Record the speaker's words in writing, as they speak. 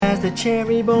the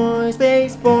Cherry Boys,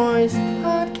 Space Boys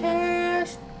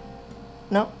podcast.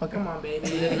 No? Okay. Come on, baby.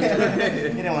 He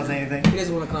didn't want to say anything. He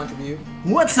doesn't want to contribute.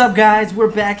 What's up, guys?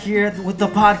 We're back here with the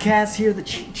podcast here.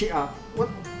 What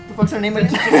the fuck's our name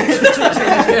again?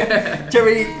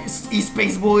 Cherry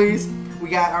Space Boys. We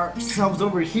got ourselves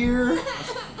over here.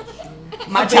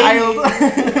 My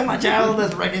child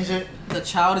is wrecking shit. The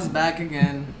child is back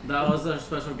again. That was our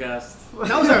special guest.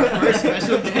 That was our first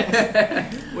special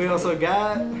guest. We also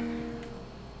got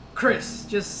Chris.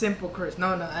 Just simple Chris. No,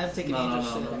 I'm taking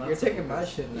Angel's shit. No, You're taking my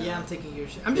shit now. Yeah, I'm taking your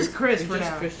shit. I'm just Chris for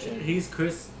now. Christian. He's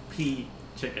Chris P.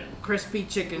 Chicken. Crispy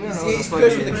chicken. Yeah. He's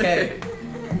Chris with a K.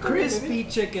 Crispy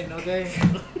chicken, okay?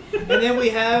 And then we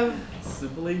have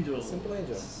Simple Angel. Simple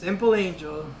Angel. Simple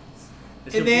Angel.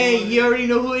 It's And your then boy. you already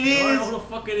know who it You already know is. who the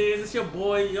fuck it is. It's your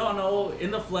boy. Y'all know,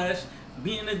 in the flesh,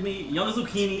 beating his meat, young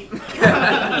zucchini.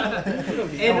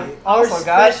 And our Also,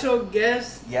 guys. special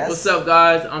guest. yes. What's up,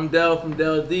 guys? I'm Del from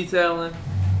Del's Detailing.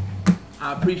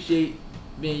 I appreciate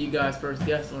being you guys' first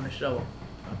guest on the show.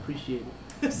 I appreciate it.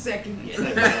 Second guest.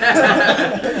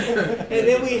 And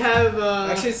then we have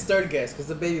Actually, it's third guess because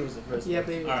the baby was the first. yeah, one.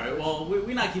 baby. Alright, well,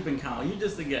 we're not keeping count. You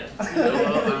just a guest.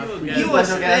 You a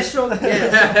special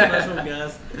guest. Special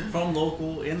guest from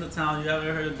local in the town. You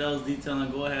haven't heard of Dell's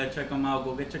Detailing? Go ahead, check him out.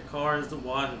 Go get your cars to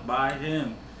wash by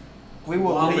him. We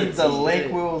will leave the link.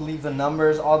 We will leave the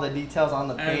numbers, all the details on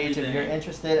the page if Everything. you're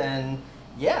interested. And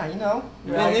yeah, you know.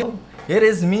 Yeah. It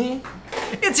is me.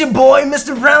 It's your boy,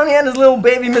 Mr. Brownie, and his little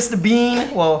baby, Mr.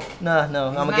 Bean. Well, no, He's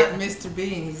I'm not gonna get. Mr.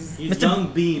 Bean. He's He's Mr.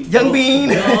 Young Bean. Young Bean.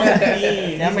 Young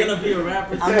Bean. Yeah, He's gonna be a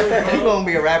rapper too. He's bro. gonna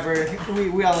be a rapper.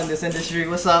 We all in this industry.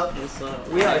 What's up? What's up?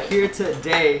 We are here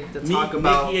today to talk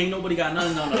about. Mickey ain't nobody got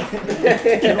nothing on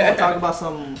us. You know, talk about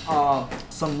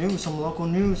some news, some local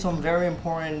news, some very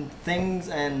important things,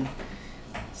 and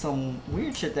some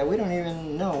weird shit that we don't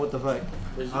even know what the fuck.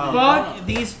 Fuck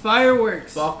these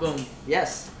fireworks. Fuck 'em.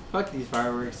 Yes, fuck these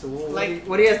fireworks. So Like-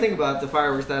 what do you guys think about the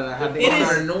fireworks that have been It going is-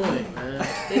 on? Annoying, man.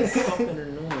 It's fucking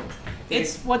annoying.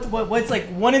 It's what's like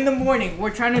 1 a.m. We're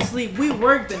trying to sleep. We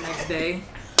work the next day.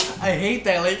 I hate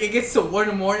that. Like it gets to 1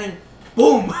 a.m.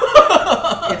 Boom.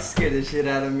 It scared the shit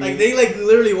out of me. Like they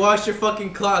literally watch your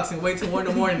fucking clocks and wait till 1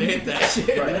 a.m. to hit that shit.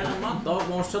 Man, my dog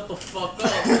won't shut the fuck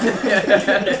up.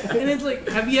 And it's like,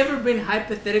 have you ever been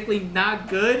hypothetically not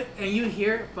good and you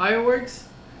hear fireworks?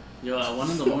 Yo, at 1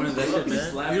 in the morning, that shit be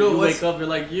Man. slapping. You know You what's- wake up, you're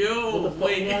like, yo,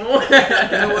 wait. You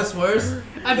know what's worse?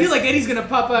 I feel like Eddie's gonna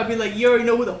pop out and be like, you already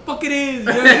know who the fuck it is. You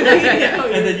know what I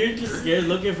mean? And then you're just scared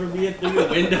looking for me through your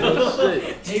window.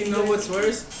 Shit. Hey, you know what's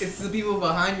worse? It's the people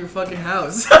behind your fucking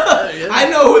house. I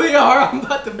know who they are. I'm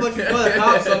about to fucking call the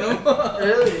cops on them.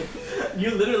 Really? You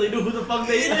literally knew who the fuck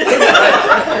they is.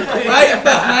 Right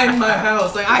behind my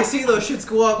house. Like I see those shits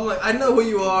go up. I'm like, I know who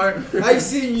you are. I've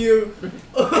seen you.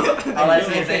 All I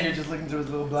see is Andrew just looking through his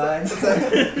little blinds.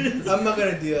 I'm not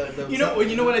gonna do that. You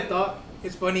know what I thought?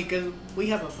 It's funny because we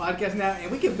have a podcast now and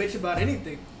we can bitch about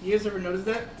anything. You guys ever notice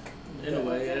that? In a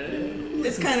way, yeah.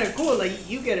 It's kind of cool. Like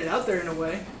you get it out there in a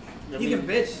way. I You can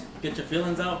mean, bitch. get your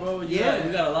feelings out, bro. Yeah.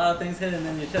 You got a lot of things hidden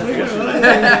in your chest.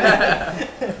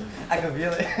 I can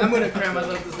feel it. I'm gonna cram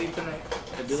myself to sleep tonight.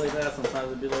 It be like that.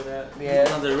 Sometimes it be like that. Yeah.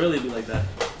 Sometimes it really be like that.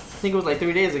 I think it was like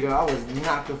 3 days ago. I was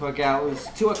knocked the fuck out. It was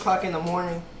 2 o'clock in the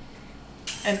morning,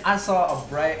 and I saw a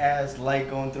bright ass light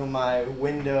going through my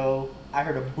window. I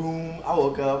heard a boom. I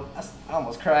woke up. I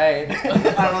almost cried. I don't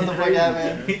know what the fuck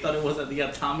happened. He thought it was at the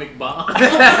atomic bomb.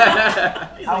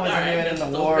 I wasn't even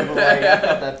in the war, but like I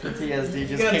felt that PTSD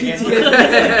just got kicking.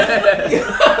 PTSD.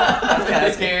 I was kind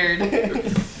of scared.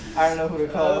 I don't know who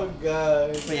to call. Oh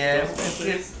god. But yeah,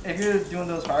 if you're doing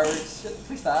those fireworks, shit,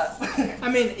 please stop. I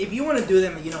mean, if you want to do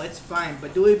them, you know, it's fine,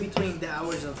 but do it between the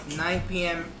hours of 9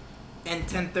 p.m. and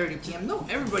 10:30 p.m. No,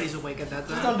 everybody's awake at that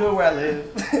Just time. don't do it where I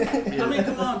live. I mean,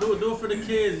 come on, do it for the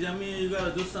kids. I mean, you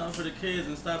gotta do something for the kids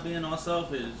and stop being all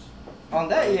selfish. On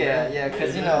that, yeah,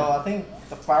 because you know, I think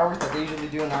the fireworks that they usually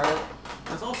do in Ireland.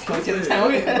 It's all Go to the stupid.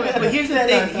 town. But here's the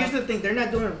thing. Here's the thing. They're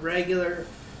not doing regular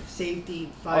safety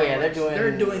Oh, yeah, fireworks.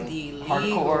 they're doing the legal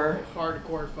hardcore.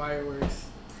 hardcore fireworks.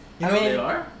 I Oh, mean, they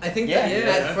are? I think Yeah, that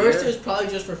yeah, at first yeah. it was probably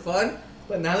just for fun,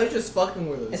 but now they're just fucking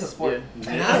with us. It's a sport.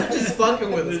 Now they're just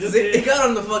fucking with us because it got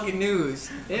on the fucking news.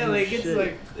 Yeah, Oh, like it's shit.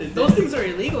 like those things are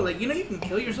illegal. Like you know, you can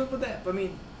kill yourself with that. But I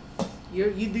mean, you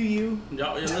do you.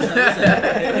 Y'all, listen.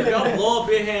 If y'all blow up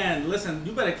your hand, listen,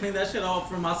 you better clean that shit off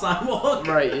from my sidewalk.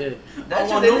 Right, yeah. That I shit,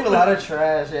 want they no leave a lot of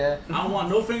trash, yeah. I don't want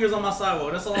no fingers on my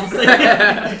sidewalk. That's all I'm saying.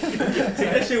 Take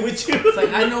that shit with you. It's like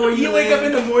I know where you You wake up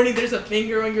in live. the morning, there's a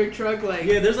finger on your truck. Like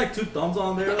Yeah, there's like 2 thumbs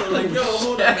on there. Like, yo,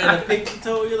 hold up, man. A pinky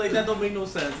toe. You're like, that don't make no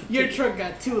sense. your truck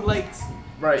got 2 lights.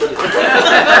 Right.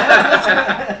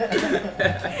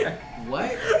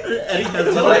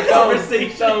 the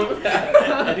conversation.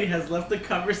 Eddie has left the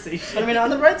conversation. I mean, on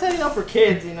the bright side, for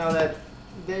kids, that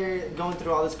they're going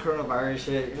through all this coronavirus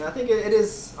shit, I think it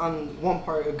is on one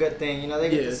part a good thing. They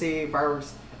get to see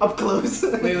fireworks up close.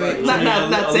 Wait.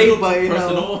 not safe, but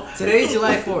personal. Today's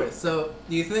July 4th, so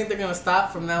do you think they're gonna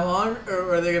stop from now on,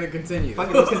 or are they gonna continue? Fuck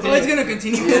it, let's Oh, continue. it's gonna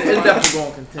continue. It's definitely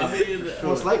going to continue. I mean,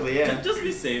 Most likely, yeah. just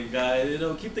be safe, guys.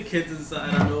 Keep the kids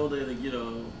inside. I know they,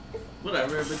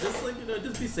 whatever, but just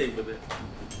just be safe with it.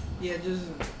 Yeah,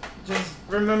 just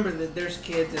remember that there's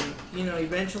kids, and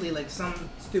eventually, like, some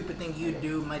stupid thing you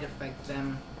do might affect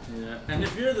them. Yeah, and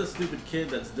if you're the stupid kid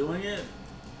that's doing it,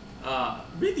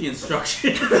 read the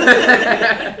instructions.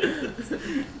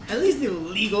 At least do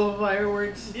legal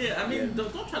fireworks. Yeah, I mean,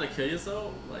 don't try to kill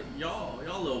yourself. Like, y'all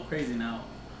a little crazy now.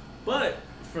 But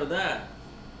for that,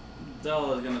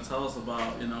 Del is gonna tell us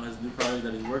about his new project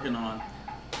that he's working on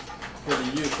for the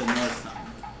youth in Norristown.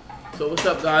 So what's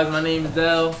up, guys? My name is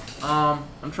Del.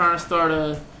 I'm trying to start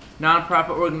a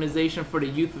non-profit organization for the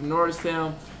youth of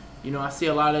Norristown. I see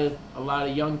a lot of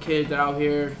young kids out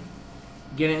here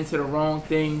getting into the wrong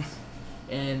things,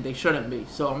 and they shouldn't be.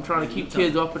 So I'm trying to keep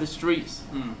kids off of the streets.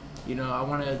 I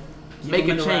want to make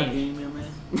a change.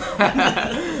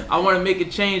 I want to make a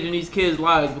change in these kids'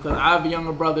 lives because I have a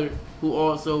younger brother who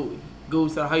also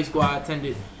goes to the high school I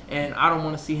attended, and I don't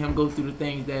want to see him go through the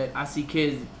things that I see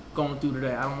kids going through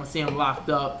today. I don't want to see him locked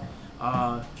up,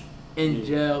 in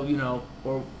jail,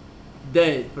 or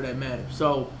dead for that matter.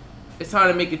 So it's time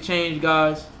to make a change,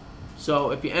 guys.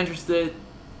 So if you're interested,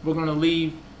 we're going to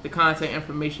leave the contact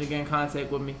information again.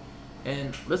 Contact with me.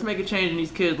 And let's make a change in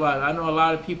these kids' lives. I know a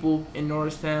lot of people in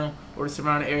Norristown or the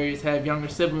surrounding areas have younger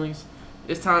siblings.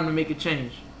 It's time to make a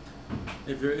change.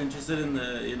 If you're interested in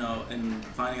in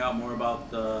finding out more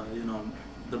about the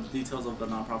details of the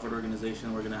nonprofit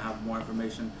organization, we're gonna have more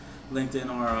information linked in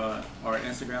our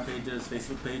Instagram pages,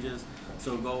 Facebook pages.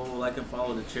 So go like and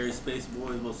follow the Cherry Space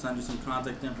Boys. We'll send you some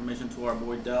contact information to our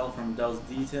boy Del from Del's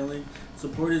Detailing.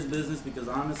 Support his business because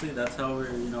honestly, that's how we're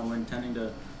intending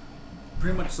to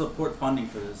pretty much support funding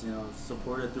for this.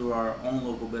 Support it through our own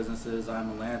local businesses. I'm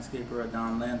a landscaper at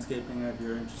Down Landscaping. If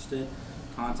you're interested,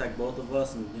 contact both of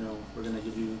us, and we're gonna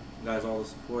give you guys all the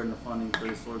support and the funding for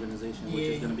this organization, which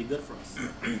is gonna be good for us.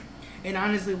 And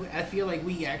honestly, I feel like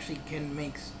we actually can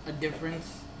make a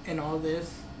difference in all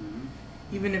this.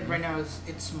 Even if right now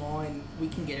it's small and we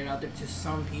can get it out there to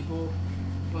some people.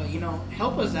 But,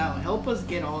 help us out. Help us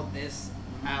get all this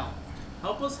out.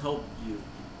 Help us help you.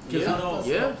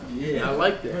 Yeah, I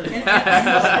like that.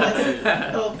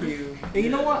 Help you. And you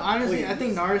know what? Honestly, I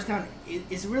think Norristown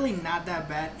is really not that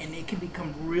bad, and it can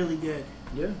become really good.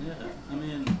 Yeah. I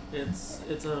mean, it's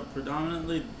a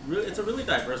really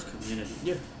diverse community.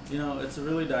 Yeah. It's a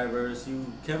really diverse. You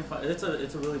can find it's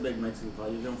a really big mixing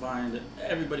pot. You can find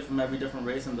everybody from every different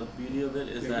race, and the beauty of it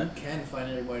is that you can find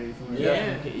everybody from you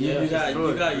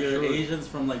got your Asians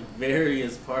from like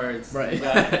various parts. Right.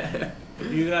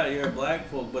 You got your black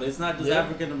folk, but it's not just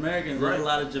African Americans. There's a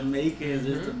lot of Jamaicans,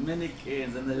 there's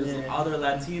Dominicans, and there's other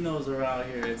Latinos around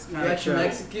here. It's You kind got of your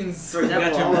Mexicans. For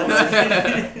example, your all of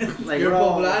us, like, Your we're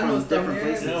all Poblanos from down different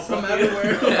here. places. From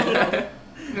everywhere.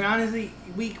 And honestly,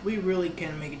 we really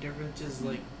can make a difference. Just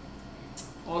like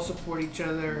all support each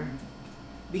other,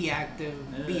 be active,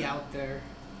 be out there.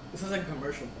 This is like a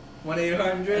commercial.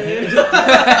 1-800.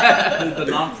 the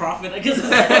nonprofit, I guess.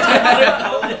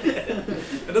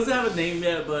 It doesn't have a name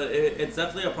yet, but it's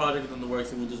definitely a project in the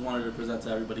works, and we just wanted to present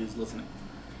to everybody who's listening.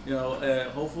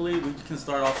 Hopefully we can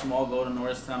start off small, go to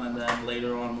Norristown, and then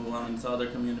later on move on into other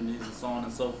communities and so on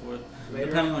and so forth,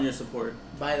 depending on your support.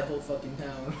 Buy the whole fucking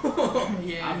town.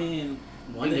 Yeah. I mean,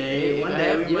 One day we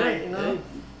might,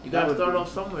 You gotta start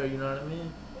off somewhere, you know what I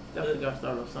mean? Definitely gotta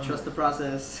start off somewhere. Trust the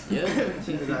process. Yeah.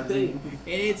 Exactly.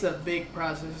 It's a big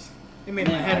process. It made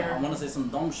my head I hurt. want to say some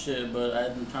dumb shit, but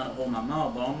I've been trying to hold my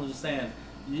mouth. But I'm just saying,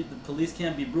 the police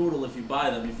can't be brutal if you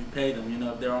buy them, if you pay them.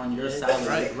 If they're on your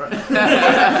salary, Right.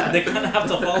 they kind of have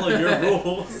to follow your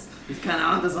rules. He's kind of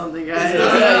onto something, guys.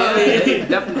 Yeah,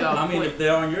 definitely. I mean, if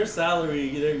they're on your salary,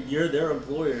 you're their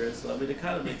employer, so I mean, it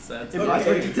kind of makes sense. If that's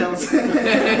what you tell us.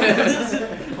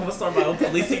 I'm gonna start my own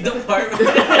policing department.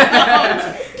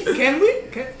 Can we?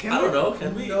 Can I we? don't know.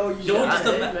 Can we? No, you Yo, just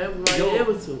man, we might be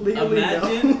able to. Legally,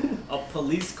 imagine a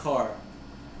police car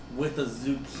with a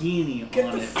zucchini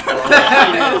on it. The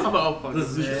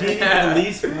zucchini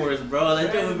police force, bro.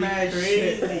 That shit would be Mad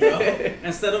crazy. shit, yo.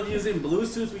 Instead of using blue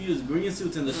suits, we use green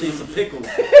suits in the shapes of pickles.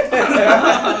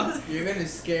 You're gonna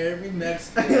scare every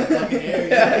Mexican in the fucking area.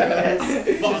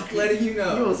 Yes. Just letting you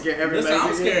know. You will scare everybody. Listen,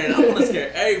 I'm scared. I want to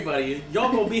scare everybody.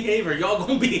 Y'all gonna behave or y'all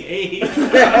gonna behave.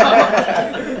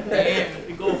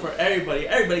 We go for everybody.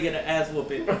 Everybody everybody get an ass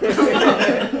whooping.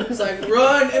 It's like,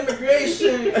 run,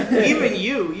 immigration. Even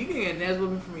you can get an ass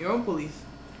whooping from your own police.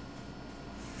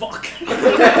 Fuck.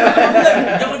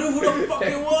 Y'all knew who the fuck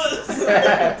it was.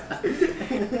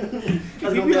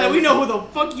 You'd be like, we know who the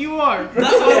fuck you are.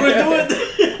 That's why we're doing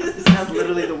this. That's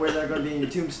literally the words that are gonna be in your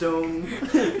tombstone,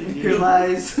 your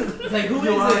lies. Like, who You is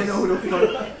already this? know who the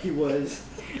fuck he was.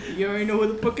 You already know who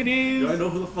the fuck it is. You wanna know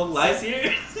who the fuck lies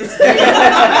here?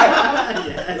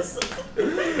 Yes.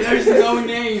 There's no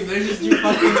name. There's just you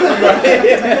fucking. You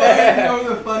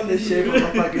know the fun the shape of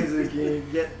a fucking zucchini.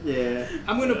 Yeah.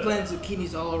 I'm gonna plant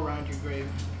zucchinis all around your grave.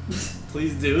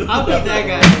 Please do. I'll be that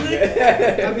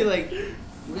guy. I'll be like,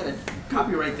 We gotta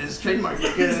copyright this, trademark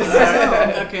it.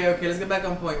 Okay, let's get back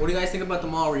on point. What do you guys think about the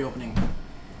mall reopening?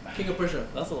 King of Pusha.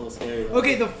 That's a little scary. Though.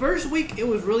 okay, the first week it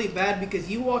was really bad because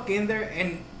you walk in there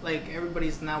and like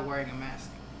everybody's not wearing a mask.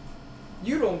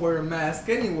 You don't wear a mask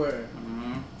anywhere.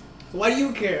 Mm-hmm. So why do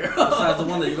you care? Besides the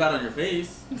one that you got on your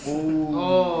face.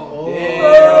 Oh.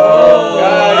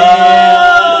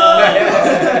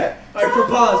 Alright,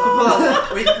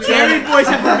 pause. Cherry boys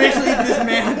have officially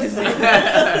dismantled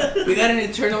this. We got an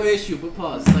internal issue, but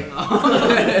pause. Like,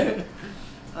 no.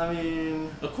 I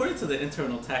mean, According to the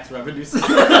internal tax revenue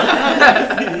system,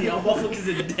 y'all motherfuckers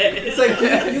in debt. It's like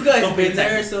you guys Don't pay been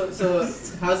there, taxes. so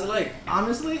how's it like?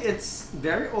 honestly, it's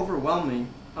very overwhelming.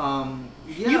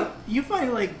 Yeah. You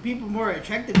find like people more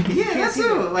attractive because you Yeah, can't that's see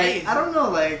true. their Like, face. I don't know,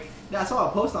 like, I saw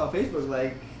a post on Facebook,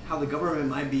 like, how the government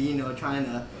might be, trying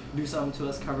to do something to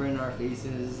us, covering our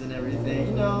faces and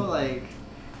everything, like,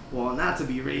 well, not to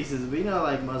be racist, but,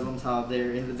 like, Muslims, how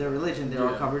they're in their religion, they're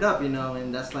all Yeah. covered up,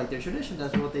 and that's, like, their tradition,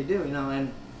 that's what they do,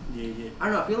 and Yeah. I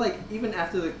don't know, I feel like even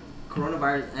after the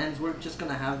coronavirus ends, we're just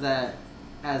gonna have that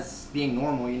as being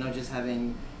normal, just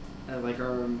having, like,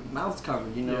 our mouths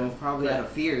covered, Yeah. probably out of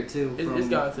fear, too. It's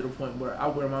gotten to the point where I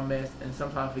wear my mask and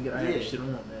sometimes I forget I have Yeah. shit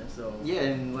on, man. So Yeah,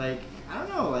 and like I don't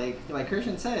know, like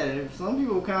Christian said, if some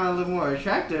people kind of look more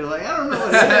attractive. Like I don't know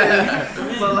what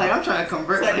it is, but like I'm trying to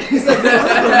convert. Like, It's like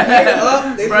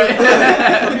up, they Right.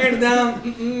 from here to down.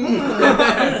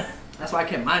 that's why I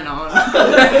kept mine on.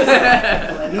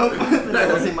 Like, nope, I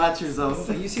don't see my true self.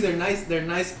 So you see their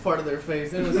nice part of their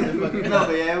face. They don't see the fucking. No,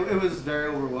 but yeah, it was very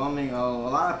overwhelming. A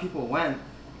lot of people went.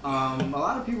 A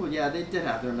lot of people, yeah, they did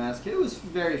have their mask. It was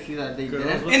very few that they Girls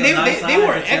didn't. with And the they- nice they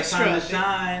were eyes, it's your time extra.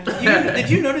 to shine. Did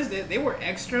you notice that they were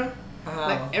extra?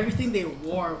 Like everything they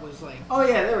wore was like. Oh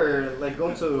yeah, they were like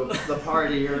going to the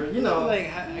party or Like,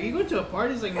 are you going to a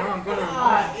party? It's like, no, I'm going to.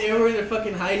 Ah, they were in their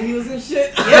fucking high heels and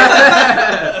shit.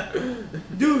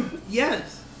 Dude,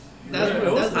 yes. That's It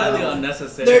what. was That's highly what.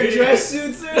 unnecessary. Their dress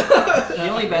suits. The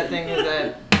only bad thing is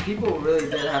that people really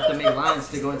did have to make lines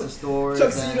to go into stores.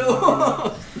 Tuxedo.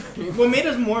 What made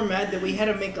us more mad that we had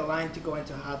to make a line to go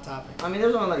into Hot Topic. I mean,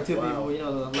 there's only like two Wow.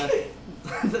 people, the left,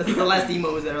 the last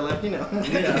emos that are left, Yeah. But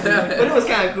it was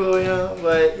kind of cool,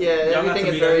 But yeah, Y'all got everything to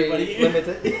is meet very everybody.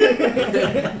 limited.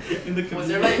 In the Was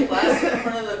there like plastic in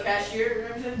front of the cashier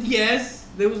and everything? Yes,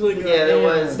 there was like. Yeah, there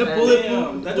was. The And-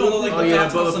 bulletproof. That don't look like Oh, the yeah,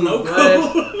 downtown bulletproof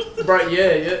Sunoco. right,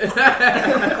 yeah.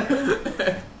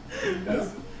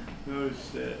 Oh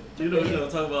shit. You know what I'm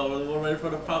talking about? The one right in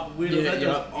front of Papa Guido's. Yeah, that yeah,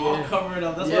 just all yeah. covered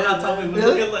up. That's Yeah, what Hot Topic was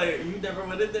really? looking like. You never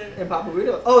went in there? And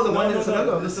Paparito. Oh, the one in No,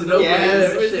 Sunoco. the Sunoco.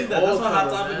 Yes. Yeah, shit that's all what Hot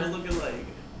covered, Topic man. was looking like.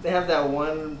 They have that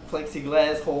one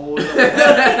plexiglass hole,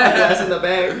 glass in the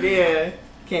back. Yeah.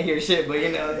 Can't hear shit, but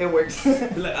it works.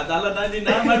 Like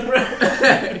 $1.99, my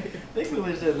friend. They cool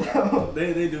as shit though.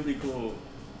 They do be cool.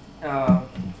 Yeah,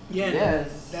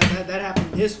 Yes. that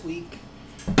happened this week.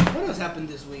 What else happened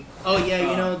this week? Oh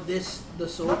yeah, the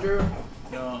soldier,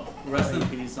 Rest in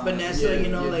peace. honestly.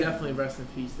 Vanessa, like definitely rest in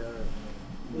peace to her.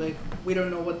 like we don't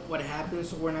know what happened,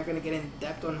 so we're not gonna get in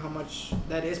depth on how much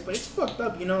that is, but it's fucked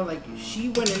up, like she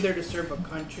went in there to serve a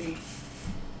country,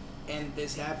 and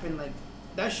this happened, like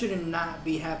that shouldn't not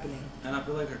be happening. And I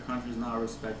feel like her country's not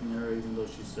respecting her, even though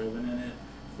she's serving in it.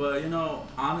 But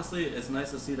honestly, it's nice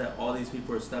to see that all these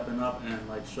people are stepping up and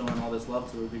like showing all this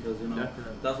love to her because Definitely.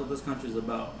 that's what this country's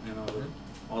about. With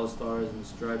all the stars and the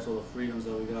stripes, all the freedoms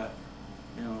that we got.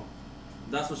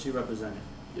 That's what she represented.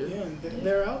 Yeah, and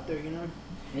they're out there,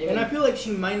 And I feel like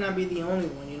she might not be the only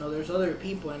one. There's other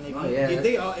people, and if, Oh, yeah.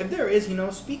 if there is,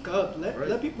 speak up.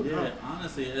 Let people know. Yeah,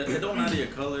 honestly, it don't matter your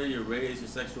color, your race, your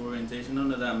sexual orientation.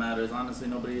 None of that matters. Honestly,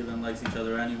 nobody even likes each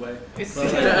other anyway. It's,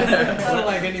 But, I don't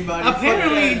like anybody.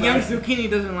 apparently, Fuck Young anybody.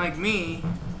 Zucchini doesn't like me.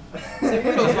 We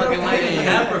don't fucking like Hey, you.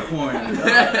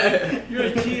 Capricorn. You're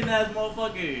a cheating ass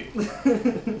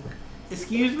motherfucker.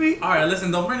 Excuse me? All right,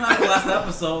 listen, don't bring like the last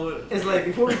episode. It's like,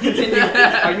 before we continue,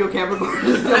 are you a Capricorn?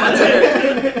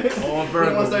 Oh,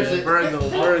 Virgo, start man. shit.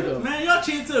 Virgo. Man, y'all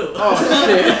cheat too. Oh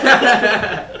shit.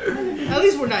 At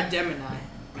least we're not Gemini.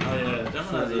 Oh yeah,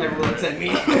 Gemini's Everyone sent me.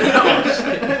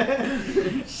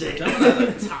 Shit.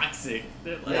 Gemini's are toxic.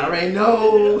 They're like, I already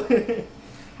know.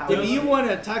 If you want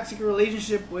a toxic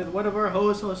relationship with one of our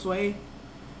hosts, Josue,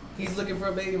 He's looking for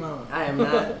a baby mama. I am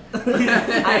not. I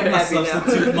am happy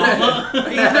substitute now. mama.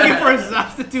 he's looking for a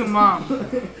substitute mom.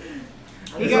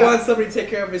 He got- wants somebody to take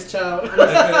care of his child. If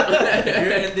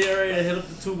you're in the area, hit up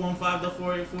the 215, the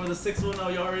 484, the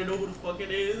 610. You already know who the fuck it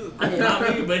is. Not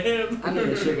me, but him. I need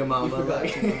a sugar mama. You forgot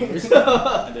like- your numbers.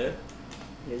 I did.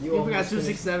 Yeah, You forgot almost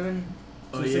 267.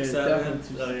 Oh, yeah, 267.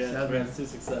 definitely Oh yeah, 267. I forgot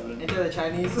 267. Enter the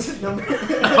Chinese number.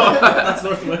 That's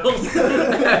North Wales.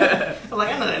 I'm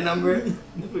like, I know that number.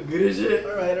 That's good as shit.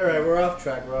 All right. We're off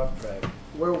track.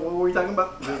 What were we talking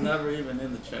about? We're never even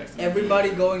in the tracks. Everybody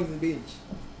going to the beach.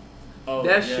 Oh,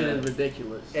 That yeah. shit is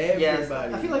ridiculous. Yes.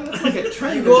 Everybody. I feel like that's like a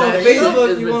trend. You go on That Facebook,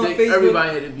 shit. you go on ridic- Facebook.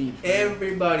 Everybody at the beach. man.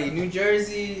 Everybody. New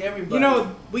Jersey. Everybody. You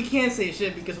know, we can't say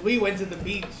shit because we went to the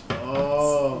beach.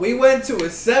 Oh. we went to a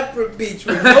separate beach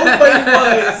where nobody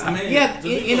was. I mean, Yeah, to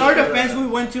be in our fair, defense, we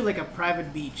went to like a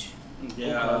private beach.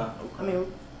 Yeah. I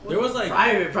mean, There was like.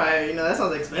 private. You know, that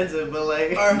sounds expensive, but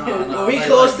like. No, Were we like-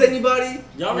 close to anybody?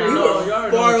 Y'all already We know. were Y'all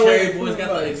already far know. away Cherry from Boys got the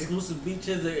everybody. exclusive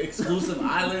beaches, the exclusive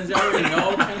islands. Y'all already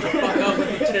know. Turn the fuck up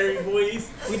with the Cherry Boys.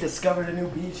 We discovered a new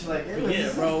beach. Like, it was,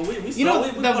 Yeah, bro. We You know, we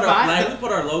the put our vibe- flag, we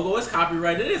put our logo. It's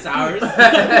copyrighted. It's ours.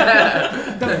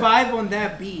 The vibe on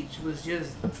that beach was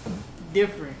just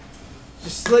different.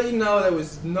 Just to let you know, there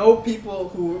was no people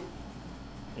who.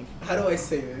 How do I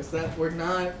say this? That we're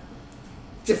not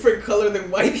different color than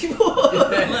white people.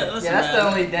 Listen, Yeah, that's the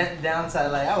man. only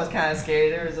downside. Like, I was kind of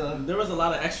scared. There was a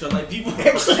lot of extra light people.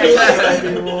 Extra light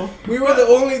people. We were the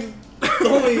only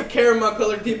caramel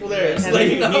colored people there. Just And let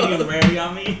you Medium, know. medium rare, you know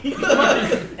what I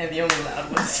mean? and the only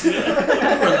loud ones. We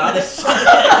were loud as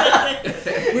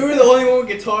shit. We were the only one with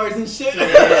guitars and shit. We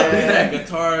had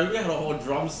guitars. We had a whole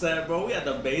drum set, bro. We had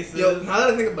the basses. Yo, now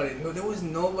that I think about it, no, there was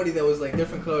nobody that was like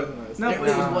different color than us. No,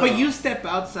 Everybody was no. white. but you step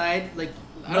outside, like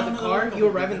out of the No, car. no, You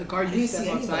arrive in the car. I You didn't step see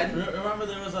outside. Remember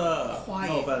there was a Quiet.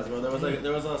 no offense, bro.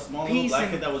 There was a small little Peace black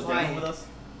and kid that was quiet. dancing with us.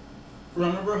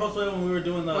 Remember Josue when we were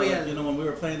doing the Oh, yeah. you know when we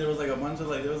were playing there was like a bunch of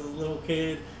like there was this little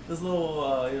kid, this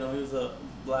little you know he was a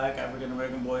black African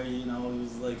American boy, you know, he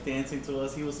was like dancing to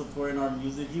us, he was supporting our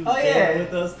music, he was Oh, dancing yeah.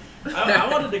 with us. I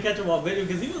wanted to catch him on video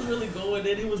because he was really going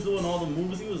in, he was doing all the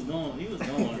moves, he was going.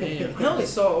 Damn. I only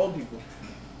saw old people.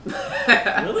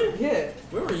 Really? Yeah,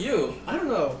 Where were you? I don't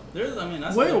know. There's I mean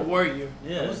that's Where like- were you? I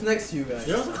yeah. was next to you guys.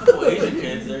 There was a couple Asian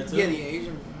kids there too. Yeah, the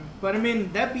Asian. But I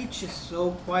mean, that beach is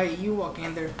so quiet. You walk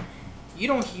in there, you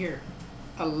don't hear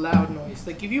a loud noise.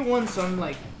 Like if you want some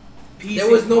like peace. There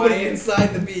was and nobody quiet- inside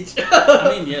the beach.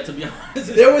 I mean, yeah, to be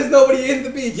honest. There was nobody in the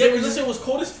beach. Yeah, There was because this just, shit was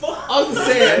cold as fuck. I'm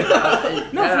saying.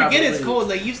 No, That I forget it's believe. cold.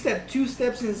 Like you step 2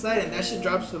 steps inside and that shit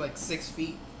drops to like 6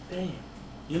 feet. Damn.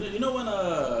 You know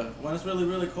when it's really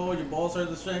really cold, your balls start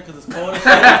to shrink because it's cold.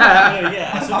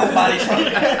 Yeah. As soon as body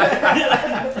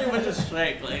it's pretty much just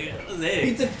shrank. Like that was He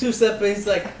it. took 2 steps and he's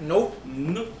like, nope,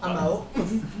 Nope. I'm out.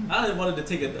 I just wanted to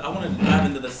take it. I wanted to dive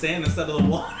into the sand instead of the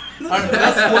water.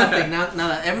 That's one thing. Now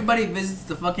that everybody visits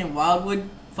the fucking Wildwood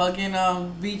fucking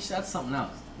beach, that's something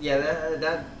else. Yeah,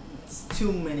 that's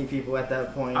too many people at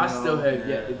that point. I you know. still have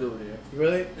yet to go there.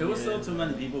 Really? It was still too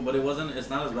many people, but it wasn't. It's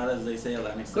not as bad as they say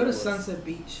Atlantic City Go to was. Sunset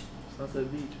Beach.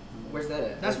 Sunset Beach. Where's that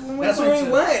at? That's when we That's went where we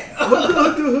to. went. I thought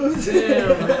that was Ocean City.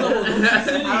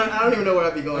 I don't even know where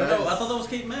I'd be going. I thought that was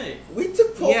Cape May. We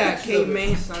took pole Yeah, pictures Cape of it.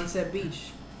 May, Sunset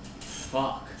Beach.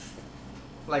 Fuck.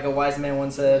 Like a wise man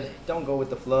once said, "Don't go with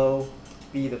the flow,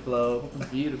 be the flow."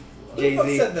 Beautiful. Who the fuck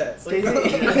Jay-Z. said that? I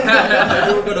thought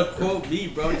you were gonna quote me,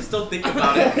 bro. Just don't think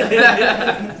about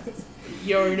it.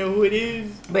 You already know who it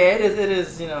is. But yeah, it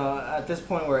is, you know, at this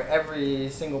point where every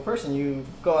single person you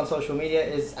go on social media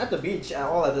is at the beach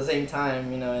all at the same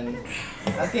time, you know, and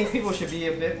I think people should be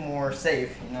a bit more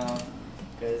safe, you know,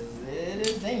 because it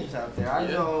is dangerous out there. I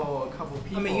Yeah. know a couple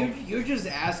people. I mean, you're just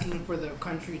asking for the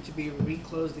country to be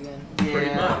reclosed again. Pretty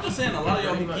yeah. I'm just saying, a lot of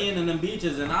y'all be Pretty much. peeing in them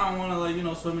beaches, and I don't want to, like, you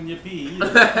know, swim in your pee.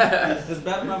 It's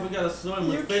bad enough we gotta swim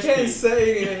You with fish can't pee.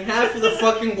 say anything. Half of the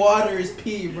fucking water is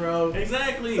pee, bro.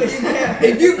 Exactly. So you can't-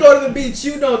 if you go to the beach,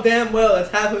 you know damn well that's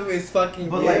half of it is fucking.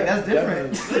 But like that's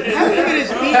different. Half of it is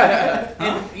pee.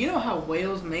 And you know how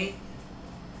whales mate?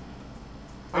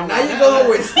 And now you're going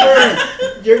with sperm.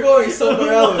 You're going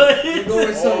somewhere else. You're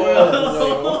going somewhere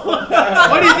else.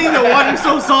 Why do you think the water's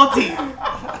so salty?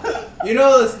 You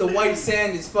know the white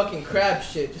sand is fucking crab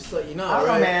shit. Just so you know, I don't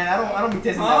know, right? man. I don't be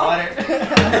tasting that water.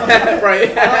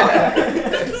 Right.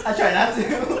 I try not to.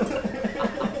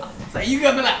 It's like you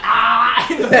gotta be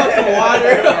like in the fucking water.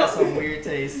 It has some weird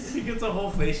taste. He gets a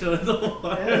whole facial in the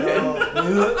water.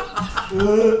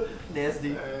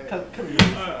 Nasty. Come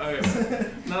here. Alright.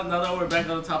 Now that we're back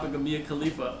on the topic of Mia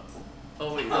Khalifa.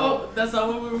 Oh wait, no, that's not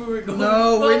what we were going.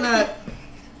 No, we're not.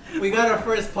 We got our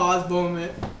first pause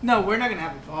moment. No, we're not gonna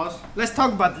have a pause. Let's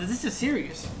talk about this. This is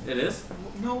serious. It is.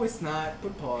 No, it's not.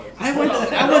 Put pause. I went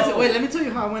to wait, let me tell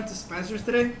you how I went to Spencer's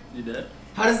today. You did.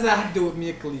 How does that have to do with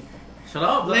Mia Khalifa? Shut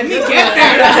up. Let me get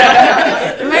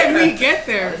there. Let me get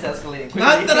there. It's escalating quickly.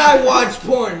 Not that I watch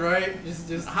porn, right? Just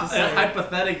saying.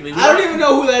 Hypothetically. I don't even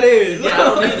know who that is. Yeah, I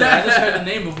don't either. I just heard the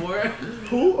name before.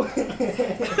 Who? I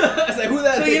was like, who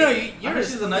that So is? you know I you're heard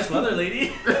she's a nice weather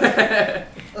lady.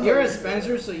 you're at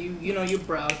Spencer's, so you know you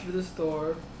browse through the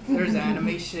store. There's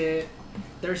anime shit.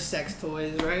 There's sex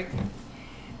toys, right?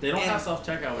 They don't And- have self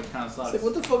checkout, which kind of It's sucks. like,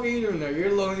 what the fuck are you doing there?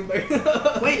 You're lonely by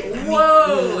Wait,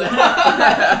 Whoa!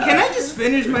 can I just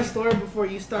finish my story before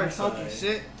you start I'm talking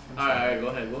sorry. shit? Alright, go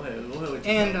ahead with your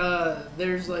And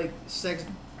there's like sex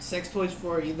toys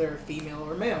for either female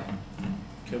or male.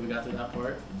 Okay, we got to that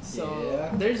part. So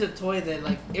Yeah. there's a toy that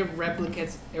like it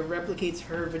replicates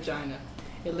her vagina.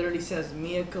 It literally says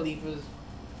Mia Khalifa's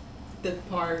the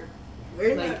part,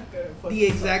 We're like, not gonna fucking the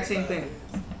exact talk same about thing.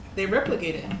 it. They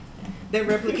replicate it. They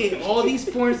replicate all these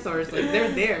porn stars. Like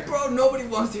they're there. Bro, nobody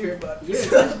wants to hear about You're in this.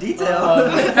 such detail.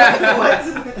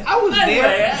 I was there.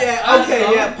 Yeah,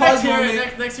 okay, yeah, pause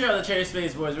moment. Next year on the Cherry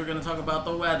Space Boys, we're gonna talk about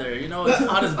the weather. You know, it's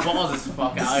hot as balls as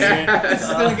fuck out here. This is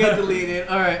gonna get deleted.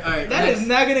 Alright. That is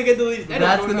not gonna get deleted. That is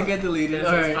That's going gonna on. get deleted. It's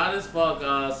Alright. hot as fuck.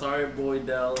 Sorry, boy,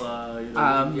 Dell. You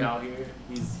know, he out here.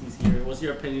 He's here. What's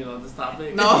your opinion on this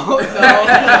topic? No.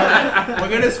 We're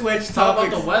gonna switch Talk topics.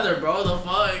 about the weather, bro. The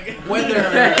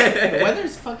fuck.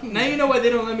 Weather's fucking. Now you know why they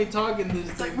don't let me talk in this.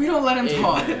 It's like we don't let him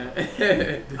talk.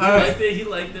 He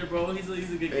liked it, bro. He's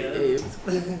a good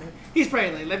guy. He's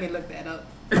probably like, let me look that up.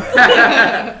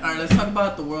 Alright, let's talk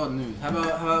about the world news. How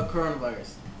about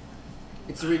coronavirus?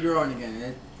 It's regrowing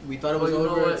again. We thought it was Well, you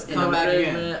know over. what? It's You know coming what back it is,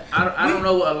 again. man? I don't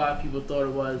know what a lot of people thought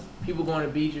it was. People going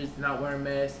to beaches, not wearing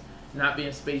masks, not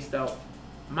being spaced out.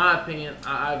 My opinion,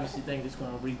 I obviously think it's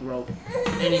going to regrow.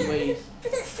 Anyways,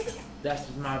 that's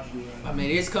just my view. I mean,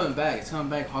 it's coming back. It's coming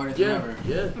back harder than Yeah, ever.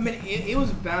 yeah. I mean, it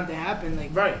was bound to happen. Like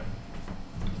Right.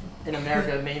 In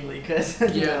America, mainly, because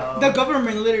Yeah. the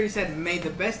government literally said, "May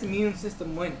the best immune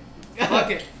system win."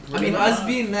 Fuck it. I mean, us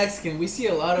being Mexican, we see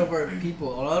a lot of our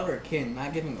people, a lot of our kin,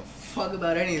 not giving a fuck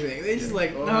about anything. They just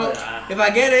like, Oh, no, yeah. if I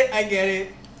get it, I get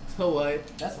it. So what?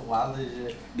 That's wild as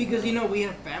shit. Because you know we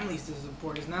have families to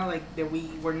support. It's not like that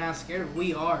we're not scared.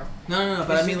 We are. No,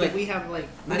 but It's I mean, just like, that we have like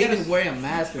not we gotta even wearing a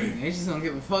mask or anything. They just don't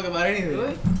give a fuck about anything.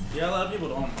 Really? Yeah, a lot of people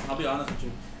don't. I'll be honest with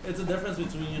you. It's a difference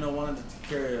between, you know, wanting to take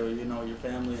care of, you know, your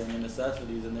family and your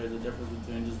necessities, and there's a difference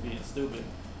between just being stupid,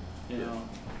 you know.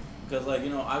 Because, like, you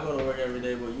know, I go to work every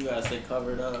day, but you gotta stay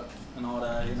covered up and all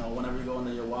that. You know, whenever you go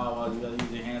into your Wawa, you gotta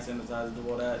use your hand sanitizer, do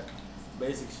all that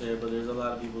basic shit. But there's a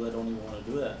lot of people that don't even want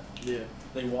to do that. Yeah.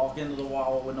 They walk into the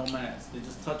Wawa with no mask. They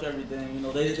just touch everything. You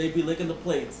know, they be licking the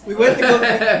plates. We went to go,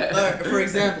 for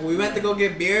example, we went to go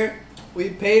get beer. We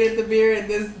paid at the beer, and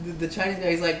the Chinese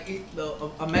guy, he's like,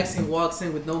 a Mexican walks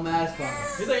in with no mask on.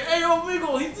 He's like, hey, yo,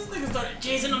 Migo. This nigga started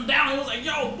chasing him down. He was like,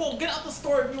 yo, Bo, get out the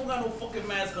store if you don't got no fucking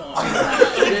mask on.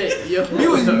 Shit, yo. He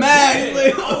was mad. He's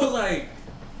like, I was like,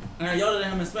 and I yelled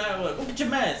at him in Spanish. I was like, go get your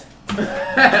mask. you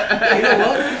know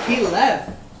what? He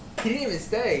left. He didn't even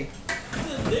stay.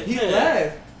 He's a dickhead. He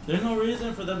left. There's no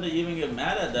reason for them to even get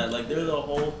mad at that. Like, there's a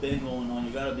whole thing going on.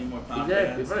 You gotta be more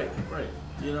confident. Exactly, right.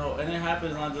 You know, and it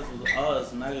happens not just with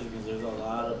us Mexicans. There's a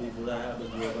lot of people that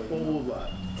happens with. Like, Whole lot.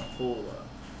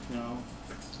 you know,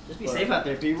 Just be safe out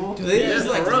there, people. Do they Yeah, just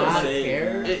like for real. not Say,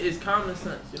 care? It's common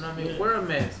sense, you know what I mean? Yeah. Wear a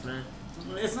mask, man.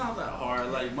 it's not that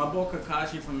hard. Like, my boy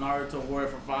Kakashi from Naruto wore it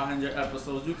for 500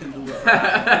 episodes. You can do it. For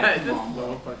Come on,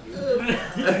 bro.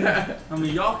 I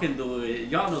mean, y'all can do it.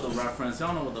 Y'all know the reference.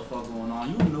 Y'all know what the fuck going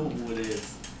on. You know who it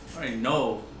is. I already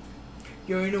know.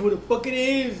 You already know who the fuck it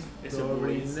is. It's You your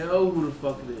already boys. know who the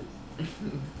fuck it is.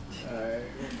 Alright,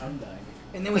 I'm dying.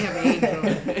 And then we have Angel.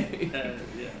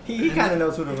 Yeah. He kind of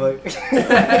knows who the fuck. He's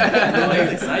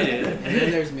excited. And then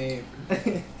there's me.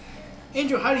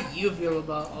 Angel, how do you feel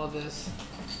about all this?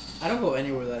 I don't go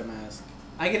anywhere without a mask.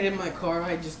 I get in my car,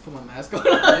 I just put my mask on.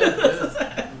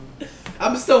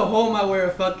 I'm still home, I wear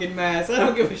a fucking mask. I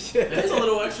don't give a shit. It's a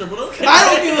little extra, but okay.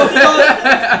 I don't give a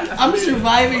fuck. I'm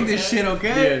surviving this shit,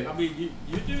 okay? I mean,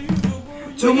 you do you, boo.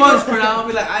 2 months from now, I'll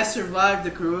be like, I survived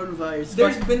the coronavirus.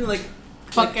 There's been like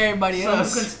Fuck everybody Some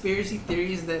else. conspiracy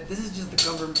theories that this is just the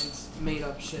government's made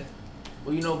up shit.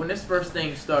 Well, you know, when this first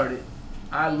thing started,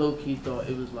 I low-key thought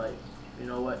it was like, you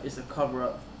know what, it's a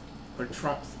cover-up for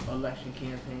Trump's election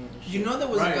campaign and shit. You know there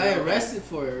was Right, a guy right. arrested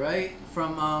for it, right?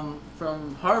 From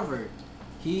Harvard.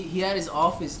 He had his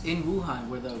office in Wuhan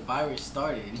where the virus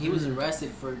started, and he was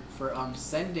arrested for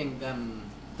sending them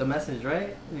The message,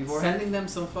 right? Beforehand? sending them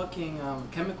some fucking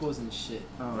chemicals and shit.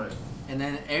 Oh. Right. And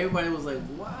then everybody was like,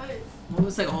 "What?" Well, it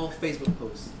was like a whole Facebook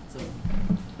post. So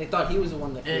they thought he was the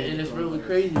one that created And it's really coronavirus.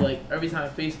 crazy. Like every time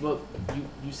Facebook,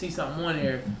 you see something on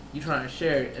there, you trying to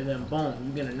share it, and then boom,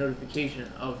 you get a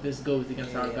notification of this goes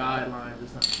against our guidelines or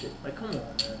some shit. Like, come on,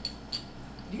 man.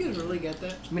 You guys really get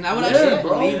that? I mean, I would Yeah, actually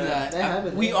bro. believe Yeah, that. that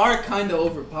happened, We yeah. are kind of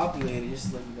overpopulated, just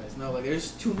to let you guys know. Like,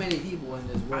 there's too many people in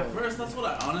this world. At first, that's what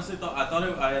I honestly thought. I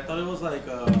thought it was like.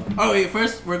 Oh wait,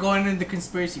 first we're going into the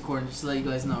conspiracy corner, just to let you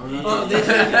guys know. We're gonna Oh, talk- this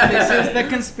is the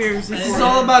conspiracy. This is Alright.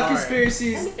 all about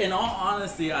conspiracies. In all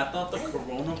honesty, I thought the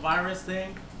coronavirus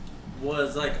thing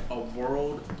was like a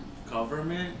world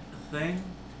government thing,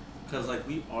 because like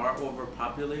we are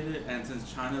overpopulated, and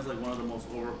since China's like one of the most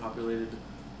overpopulated,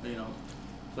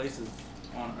 places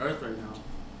on Earth right now,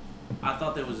 I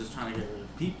thought they was just trying to get rid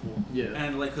of people. Yeah.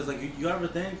 And like, cause like you ever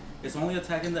think it's only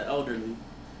attacking the elderly,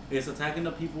 it's attacking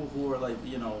the people who are like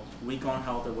weak on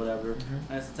health or whatever,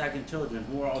 and it's attacking children.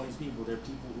 Who are all these people? They're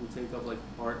people who take up like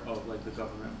part of like the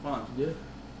government fund. Yeah.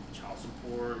 Child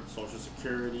support, social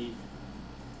security,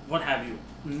 what have you,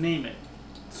 name it.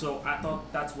 So I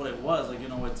thought that's what it was. Like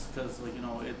it's because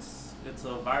it's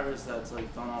a virus that's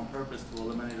like done on purpose to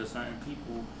eliminate a certain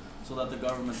people, so that the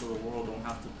governments of the world don't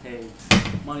have to pay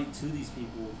money to these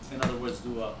people. In other words,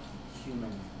 do a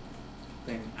human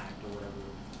thing, act or whatever,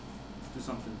 do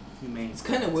something humane. It's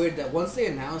kind of weird that once they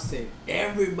announced it,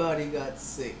 everybody got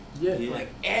sick. Yeah. Yeah.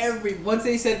 Like once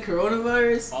they said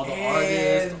coronavirus, All the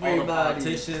artists, all the everybody.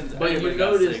 politicians, But you everybody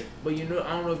got noticed, sick. I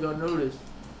don't know if y'all noticed,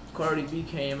 Cardi B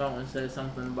came out and said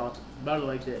something about it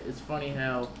like that. It's funny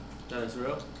how, That is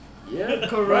real. yeah,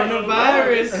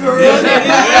 Coronavirus.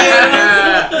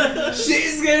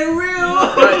 Shit's getting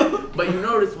real. but you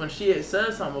notice when she had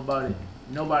said something about it,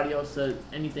 nobody else said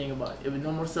anything about it. It was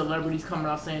no more celebrities coming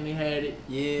out saying they had it.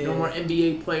 Yeah. No more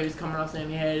NBA players coming out saying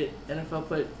they had it. NFL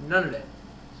players, none of that.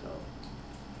 So,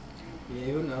 Yeah,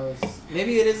 who knows?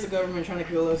 Maybe it is the government trying to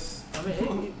kill us. I mean, hey,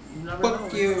 you never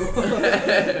Fuck know. you.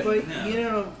 But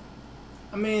Yeah.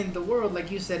 I mean, the world, like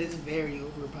you said, is very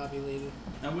overpopulated.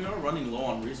 And we are running low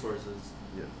on resources.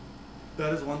 Yeah.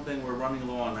 That is one thing. We're running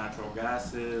low on natural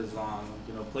gases, on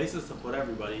places to put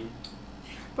everybody.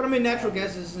 But I mean, natural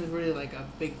gas isn't really like a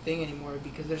big thing anymore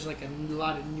because there's like a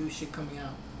lot of new shit coming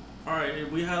out. All right,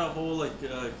 we had a whole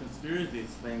conspiracy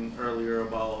thing earlier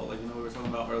about we were talking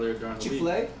about earlier during the week.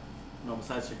 Chick-fil-A? No,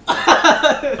 besides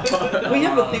Chick-fil-A. We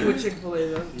have a No, thing no, with Chick-fil-A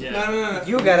though. Yeah. No.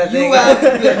 You got a thing. You have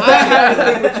to I have a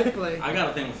thing with Chick-fil-A. I got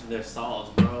a thing with their sauce,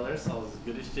 bro. Their sauce is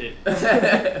good as shit.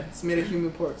 It's made of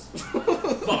human parts.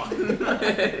 Fuck.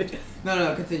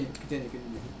 No, continue.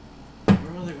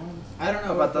 Where was I going? I don't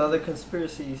know About the other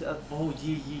conspiracies. Oh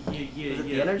yeah. Is it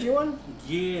the energy one?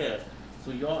 Yeah.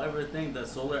 So y'all ever think that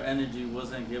solar energy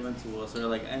wasn't given to us, or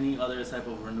like any other type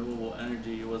of renewable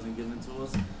energy wasn't given to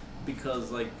us,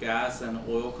 because like gas and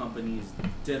oil companies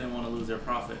didn't want to lose their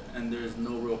profit, and there's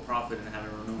no real profit in having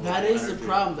renewable That is the energy.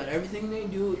 problem. That everything they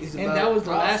do is about And that was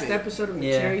the last profit. episode of the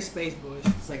Yeah. Cherry Space Boys.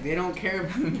 It's like they don't care.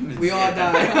 We all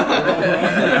die.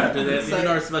 After this, It's even like-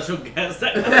 our special guest.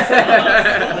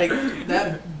 like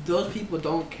that. Those people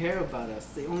don't care about us.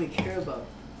 They only care about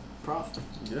profit.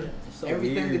 Yeah. So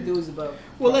Everything weird. they do is about.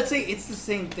 Well, let's say it's the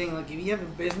same thing. Like if you have a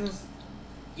business,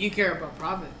 you care about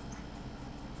profit.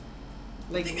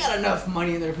 Like They got enough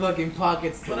money in their fucking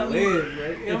pockets to But I mean, live,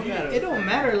 right? It don't matter. it don't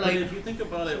matter. Like, Like if you think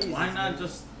about it, why Jesus, not man.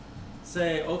 just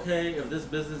say, okay, if this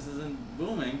business isn't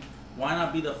booming, why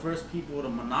not be the first people to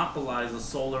monopolize the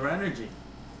solar energy?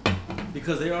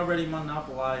 Because they already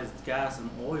monopolized gas and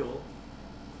oil.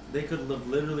 They could have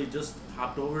literally just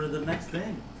hopped over to the next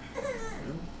thing.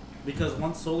 Because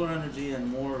once solar energy and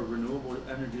more renewable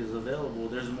energy is available,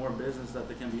 there's more business that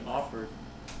they can be offered.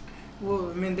 Well,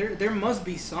 I mean, there must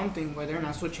be something why they're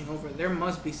not switching over. There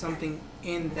must be something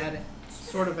in that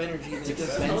sort of energy. It's That guys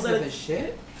know expensive that as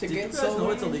shit to Did you get guys know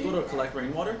solar it's illegal to collect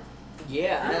rainwater?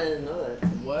 Yeah, I didn't know that.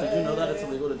 What? Did you know that it's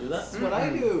illegal to do that? That's what I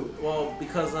do. Well,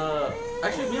 because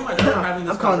actually me and my dad were having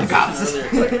this I'm calling the cops.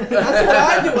 conversation earlier. That's what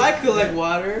I do. I collect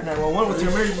water, 911, what's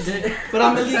your emergency? but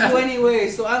I'm illegal anyway,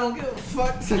 so I don't give a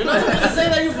fuck. You're not supposed to say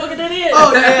that, you fucking idiot!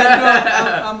 Oh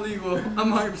yeah, no, I'm legal.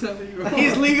 I'm 100% legal.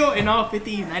 he's legal in all 50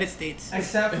 United States,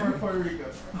 Except for Puerto Rico.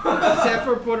 except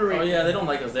for Puerto Rico. Oh yeah, they don't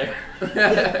like us there.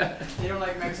 They don't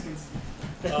like Mexicans.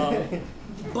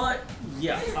 But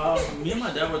yeah, me and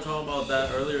my dad were talking about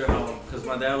that earlier. How because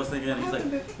my dad was thinking,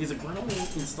 he's like, why don't we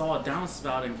install a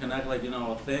downspout and connect like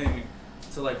a thing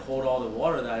to like hold all the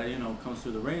water that comes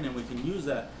through the rain, and we can use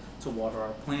that to water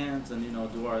our plants and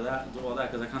do all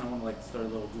that because I kind of want to like start a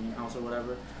little greenhouse or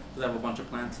whatever because I have a bunch of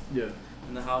plants. Yeah.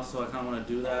 In the house, so I kind of want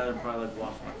to do that and probably like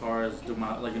wash my cars, do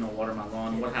my water my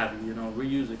lawn, what have you,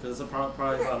 reuse it because it's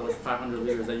probably about like 500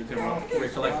 liters that you can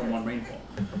recollect from one rainfall.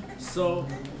 So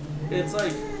it's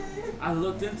like I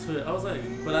looked into it. I was like,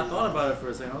 but I thought about it for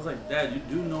a second. I was like, Dad, you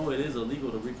do know it is illegal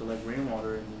to recollect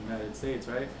rainwater in the United States,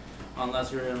 right?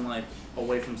 Unless you're in like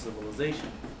away from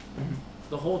civilization. Mm-hmm.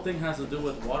 The whole thing has to do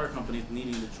with water companies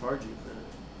needing to charge you for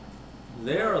it.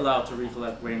 They're allowed to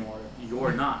recollect rainwater.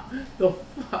 You're not. The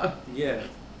fuck? Yeah.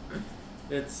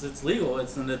 It's legal.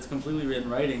 It's completely in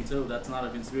writing too. That's not a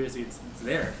conspiracy. It's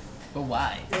there. But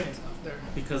why? It's not there.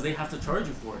 Because they have to charge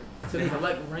you for it. To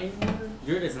collect rainwater?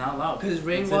 It's not allowed. Because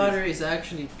rainwater is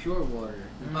actually pure water,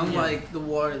 unlike the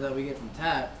water that we get from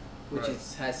tap, which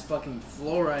has fucking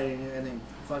fluoride in it and then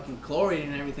fucking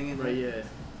chlorine and everything in it. Yeah.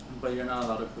 But you're not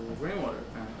allowed to collect rainwater,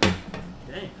 apparently.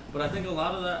 Dang. But I think a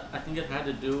lot of that, it had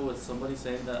to do with somebody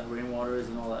saying that rainwater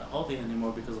isn't all that healthy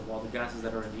anymore because of all the gases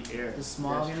that are in the air. The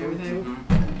smog and everything.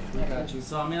 Mm-hmm. I got you.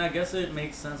 So I guess it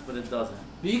makes sense, but it doesn't.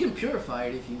 But you can purify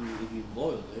it if you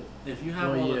boil it. If you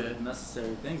have all the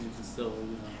necessary things, you can still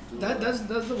do that's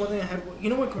the one thing I had. You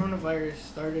know when coronavirus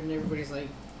started and everybody's like,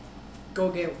 go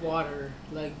get water,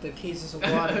 like the cases of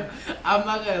water. I'm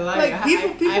not gonna lie. Like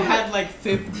people I had like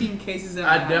 15 cases.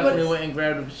 I definitely went and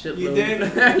grabbed a shitload. You did?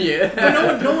 Yeah.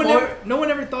 But no one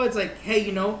ever thought it's like,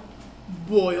 hey,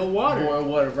 boil water. Boil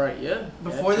water, right? Yeah.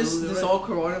 Before this whole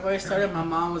coronavirus started, my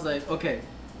mom was like, okay,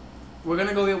 we're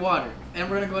gonna go get water and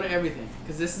we're gonna go to everything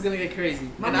because this is gonna get crazy.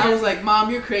 I was like, Mom,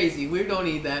 you're crazy. We don't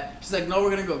need that. She's like, no,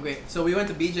 we're gonna go get. So we went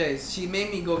to BJ's. She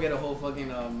made me go get a whole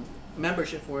fucking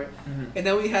membership for it, and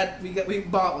then we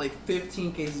bought like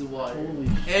 15 cases of water,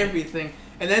 everything,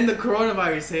 and then the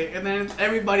coronavirus hit, and then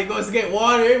everybody goes to get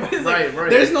water. Everybody's like,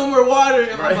 there's no more water,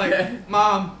 and I'm like,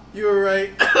 Mom, you were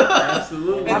right.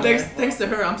 Absolutely. And thanks to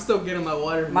her, I'm still getting my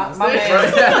water. My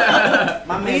man.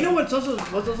 And you know what's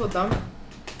also dumb?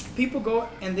 People go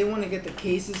and they want to get the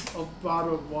cases of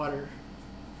bottled water.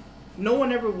 No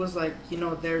one ever was like,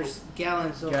 there's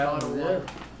gallons of bottled water.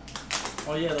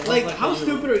 Oh yeah. Like how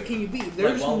stupid can you be?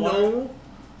 There's no bottled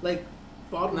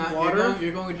water.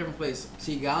 You're going to a different place.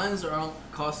 See, gallons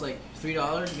cost like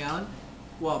 $3 a gallon.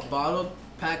 Well, a bottled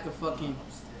pack of fucking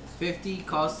 50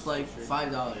 costs like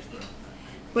 $5, bro.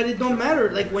 But it don't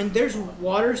matter. Like when there's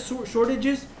water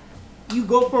shortages, you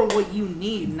go for what you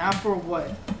need, not for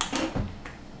what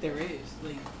there is.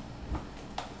 Like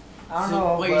I don't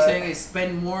know. What you're saying is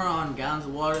spend more on gallons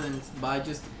of water than buy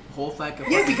just whole pack of.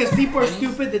 Yeah, because people are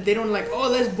stupid that they don't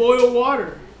let's boil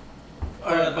water.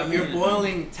 But you're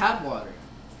boiling tap water.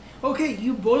 Okay,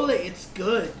 you boil it. It's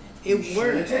good. It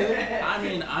works. I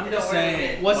mean, I'm just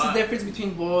saying. What's the difference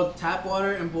between boiled tap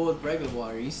water and boiled regular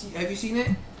water? Have you seen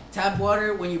it? Tap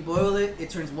water, when you boil it, it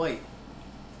turns white.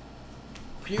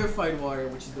 Purified water,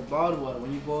 which is the bottled water,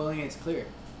 when you're boiling it, it's clear.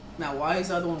 Now, why is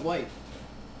the other one white?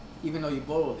 Even though you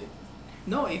boiled it.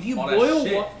 No, if you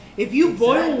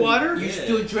boil water, you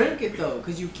still drink it though,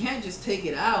 because you can't just take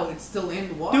it out. It's still in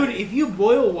the water. Dude, if you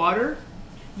boil water,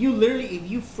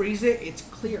 if you freeze it, it's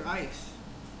clear ice.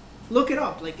 Look it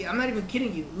up. Like, I'm not even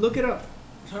kidding you. Look it up.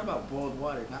 I'm talking about boiled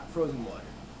water, not frozen water.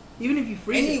 Even if you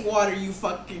freeze any water you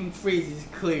fucking freeze is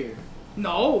clear.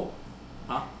 No.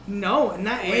 Huh? No,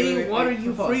 not any water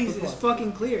you freeze is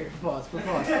fucking clear. Pause.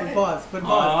 Pause.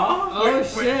 Oh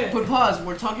shit. Put pause.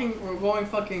 We're going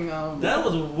fucking. That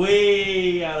was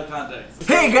way out of context.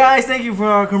 Hey guys, thank you for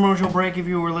our commercial break. If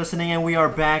you were listening, and we are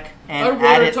back and Our at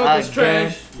water it talk is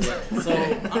again. trash. So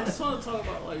I just want to talk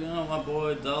about my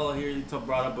boy Dell here. He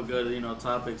brought up a good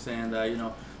topic saying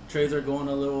that trades are going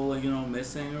a little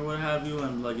missing or what have you,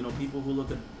 and people who look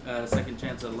at a second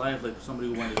chance at life, like somebody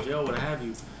who went to jail, what have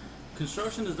you.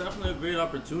 Construction is definitely a great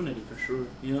opportunity for sure.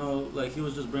 He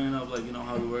was just bringing up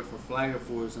how he worked for Flagger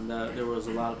Force and that there was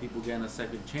a lot of people getting a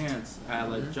second chance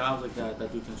at jobs like that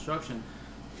do construction.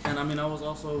 And I mean, I was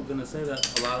also gonna say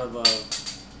that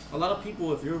a lot of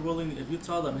people, if you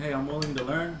tell them, hey, I'm willing to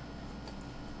learn,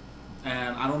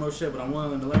 and I don't know shit, but I'm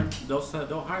willing to learn, they'll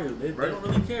hire you. They don't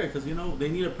really care because they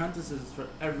need apprentices for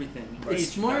everything.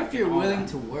 It's more if you're willing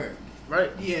to work.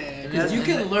 Right. Yeah. Because you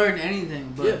can learn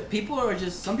anything, but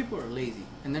some people are lazy.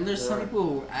 And then there's some people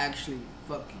who actually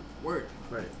fucking work.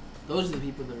 Right. Those are the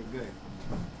people that are good.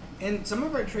 And some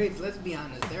of our trades, let's be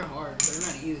honest, they're hard. They're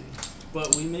not easy.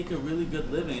 but we make a really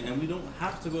good living, and we don't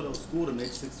have to go to school to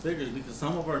make six figures because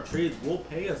some of our trades will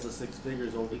pay us the six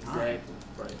figures over time. Exactly.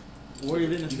 Right. Or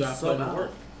even if You you gotta sub put in out.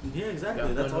 work. Yeah, exactly.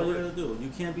 gotta That's put in all you work. gotta do. You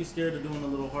can't be scared of doing a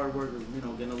little hard work or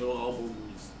getting a little elbow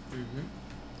grease. Mm-hmm.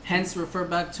 Hence, refer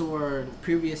back to our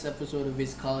previous episode of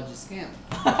Is College a Scam?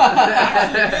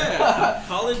 Yeah.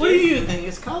 College. What do is- you think?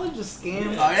 Is college a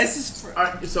scam? Yeah. This is for, All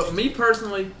right. So me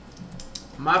personally,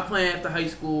 my plan after high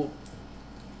school,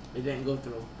 it didn't go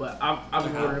through. But I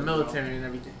was going to the military and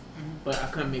everything. But I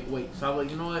couldn't make weight. So I was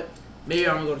like, you know what? Maybe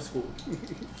I'm gonna go to school.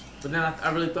 But then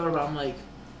I really thought about it. I'm like,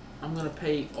 I'm gonna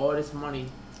pay all this money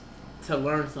to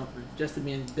learn something just to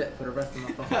be in debt for the rest of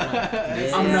my fucking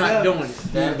life. I'm not doing it.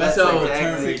 That's So- the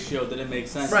return ratio didn't make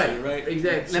sense to you, right?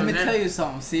 Exactly. let me then- tell you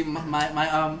something. See,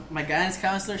 my guidance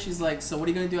counselor, she's like, so what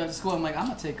are you gonna do after school? I'm like, I'm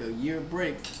gonna take a year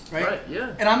break, right?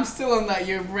 Yeah. And I'm still on that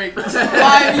year break. 5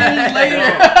 years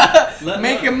later, Let-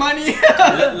 making money.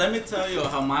 let me tell you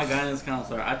how my guidance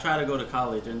counselor. I try to go to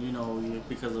college, and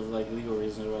because of like legal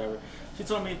reasons or whatever. She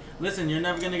told me, listen, you're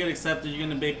never gonna get accepted. You're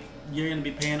gonna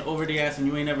be paying over the ass, and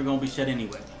you ain't never gonna be shit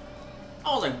anyway.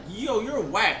 I was like, yo, you're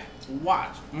whack.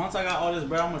 Watch. Once I got all this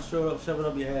bread, I'm gonna shove it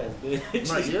up your ass,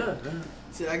 bitch. Right. Yeah.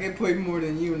 See, I get paid more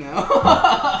than you now.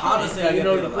 Honestly, I You get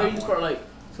know paid a the lot crazy more. part, like,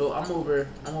 so I'm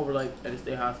over like at a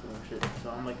state hospital and shit.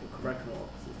 So I'm like a correctional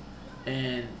officer,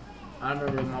 and I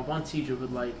remember my one teacher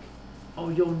was like, "Oh,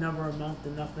 you'll never amount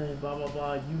to nothing. Blah blah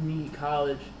blah. You need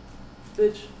college,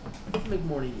 bitch. I make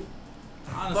more than you.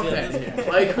 Honestly, Fuck at that this shit. point,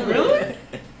 Like Really?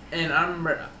 And I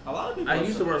remember a lot of people. I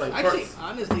used to work like Actually, first.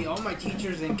 honestly, all my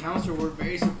teachers and counselors were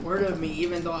very supportive of me,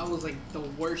 even though I was like the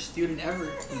worst student ever.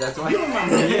 That's why. You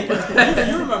remember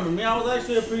me? You remember me? I was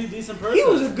actually a pretty decent person. He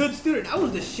was a good student. I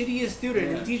was the shittiest student,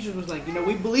 and the teachers was like,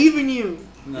 we believe in you.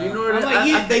 No. You know what I'm like,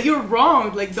 I that you're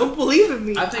wrong. Like, don't believe in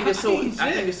me. I think it's so. Shit.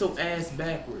 I think it's so ass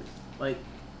backwards.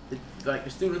 Like the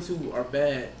students who are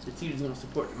bad, the teachers gonna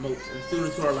support the most, and the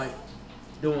students who are like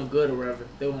doing good or whatever,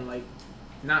 they won't like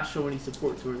not show any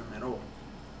support towards them at all.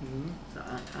 Mhm. So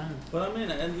I don't. But I mean,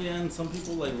 in the end, some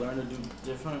people like learn to do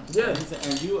different Yeah. things,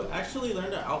 and you actually learn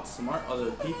to outsmart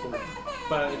other people,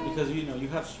 but because you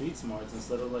have street smarts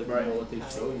instead of like Right. what they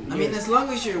show you. I mean, as long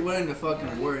as you're willing to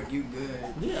fucking work, you good.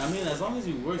 Yeah, I mean, as long as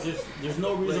you work, there's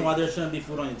no reason why there shouldn't be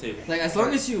food on your table. Like as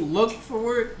long as you look for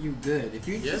work, you good. If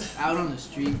you're Yeah. just out on the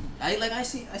street, I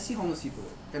see homeless people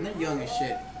and they're young as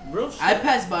shit. Real shit. I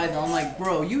pass by them, I'm like,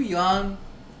 bro, you young,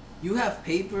 you have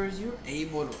papers, you're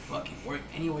able to fucking work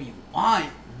anywhere you want.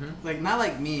 Mhm. Like not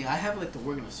like me, I have like to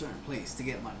work in a certain place to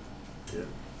get money. Yeah.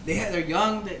 They're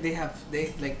young, they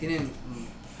didn't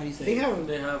how do you say? They have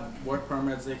They have work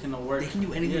permits. They can work. They can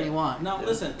do anything Yeah. they want. Now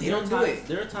listen, They there don't are do times, it.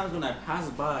 There are times when I pass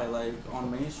by, like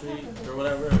on Main Street or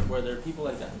whatever, where there are people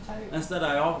like that. Instead,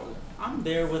 I'm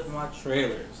there with my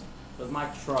trailers, with my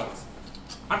trucks.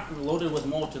 I'm loaded with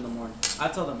mulch in the morning. I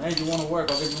tell them, hey, you want to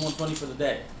work? I'll give you $120 for the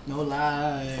day. No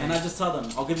lie. And I just tell them,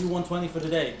 I'll give you $120 for the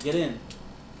day. Get in.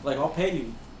 Like, I'll pay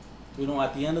you.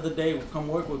 At the end of the day, come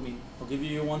work with me. I'll give you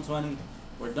your $120.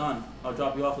 We're done. I'll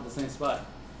drop you off at the same spot.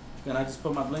 And I just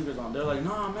put my blinkers on. They're like,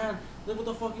 nah, man. Look what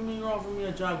the fuck you mean you're offering me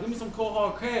a job? Give me some cold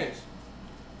hard cash.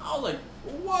 I was like,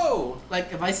 whoa.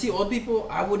 Like if I see old people,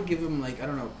 I would give them like I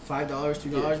don't know $5,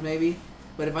 $2 maybe.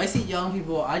 But if I see young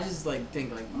people, I just like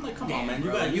think like I'm like, come damn, on, man.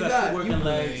 bro, You got working you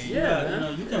legs. good. Yeah,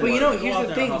 You can But work. Go here's out the there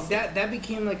and thing. hustle. That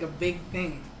became like a big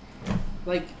thing.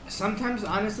 Like sometimes,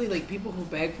 honestly, like people who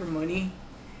beg for money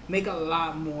make a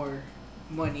lot more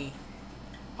money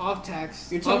off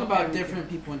tax. You're talking off about everything. different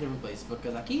people in different places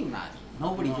because like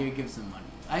nobody No. here gives them money.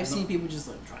 I've seen people just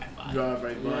like drive by. Drive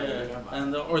right by. Yeah,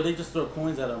 and or they just throw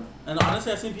coins at them. And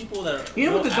honestly, I've seen people that are You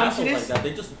know what the dumb assholes shit like is? that.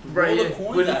 They just throw Right, the yeah.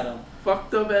 coins But at them.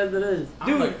 Fucked up as it is. I'm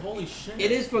Dude, like, holy shit.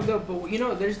 It is fucked up, but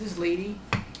there's this lady,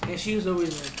 and she was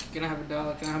always like, "Can I have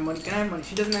 $1? Can I have money? Can I have money?"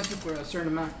 She doesn't ask you for a certain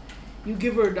amount. You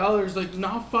give her $1, it's like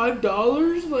not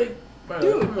 $5, like. Bro,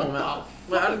 Dude, come what on, man.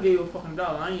 the Well, I fuck? done gave you a fucking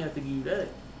dollar. I ain't have to give you that.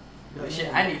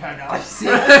 Shit, I need $5.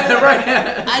 Right.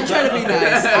 I try to be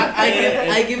nice.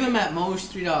 I give him at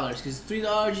most $3 because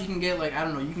 $3 you can get like I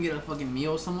don't know you can get a fucking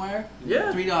meal somewhere.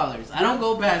 Yeah. $3. I don't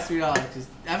go past $3 because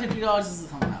after $3 is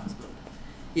something else. But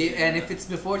yeah, and if it's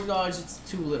before $2, it's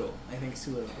too little. I think it's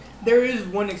too little. There is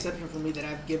one exception for me that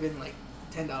I've given like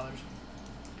 $10.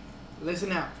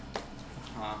 Listen out,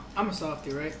 Huh. I'm a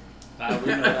softie, right? We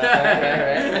know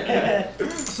that.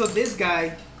 So this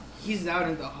guy, he's out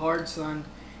in the hard sun.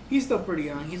 He's still pretty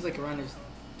young. He's like around his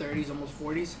 30s, almost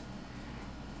 40s.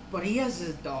 But he has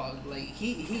his dog. Like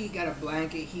he got a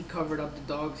blanket. He covered up the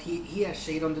dog. He has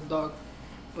shade on the dog.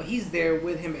 But he's there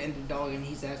with him and the dog, and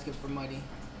he's asking for money.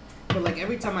 But like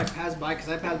every time I pass by, because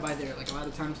I pass by there like a lot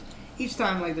of times, each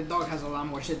time like the dog has a lot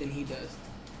more shit than he does.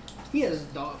 He has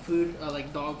dog food,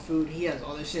 dog food. He has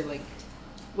all this shit, like,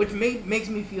 which makes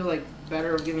me feel like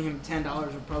better of giving him $10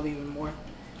 or probably even more,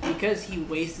 because he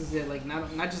wastes it like not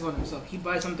just on himself. He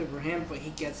buys something for him, but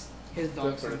he gets his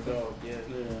dog For the something. dog, yeah.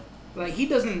 Like he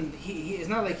doesn't. He it's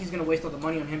not like he's gonna waste all the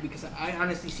money on him, because I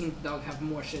honestly seen the dog have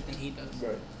more shit than he does.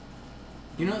 Right.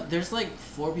 You know, there's like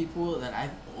 4 people that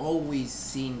I've always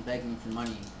seen begging for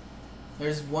money.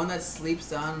 There's one that sleeps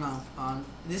down on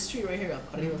this street right here.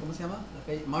 ¿Cómo se llama?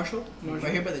 Marshall.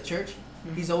 Right here by the church.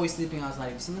 Mm-hmm. He's always sleeping outside.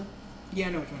 Have you seen him? Yeah,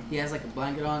 I know which one. He has like a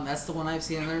blanket on. That's the one I've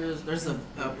seen. And there's a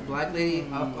black lady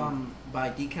up by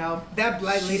Decal. That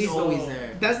black lady's She's always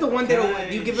there. That's the one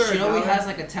that you give her. She a always dollar. has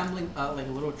like a trembling, like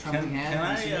a little trembling hand. Can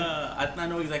Have you seen it? I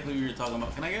know exactly what you're talking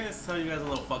about. Can I guys tell you guys a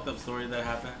little fucked up story that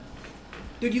happened?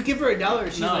 Dude, you give her $1,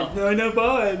 she's No. like, no, not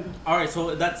bad. All right,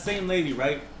 so that same lady,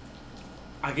 right?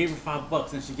 I gave her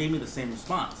 $5 and she gave me the same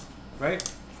response, right?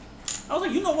 I was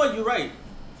like, you know what? You're right.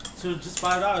 So just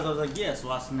 $5. I was like, yeah.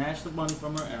 So I snatched the money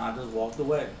from her and I just walked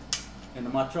away into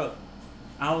my truck.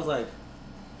 I was like,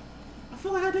 I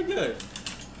feel like I did good.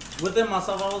 Within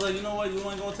myself, I was like, you know what? You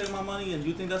want to go take my money and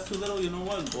you think that's too little? You know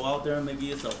what? Go out there and make it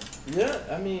yourself. Yeah,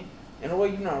 I mean, in a way,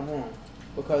 you're not wrong,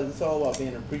 because it's all about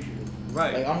being appreciative.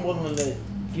 Right. Like, I'm willing to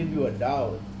give you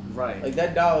 $1. Right. Like,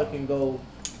 that dollar can go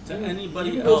to anybody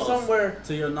you can go else, somewhere.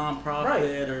 to your nonprofit,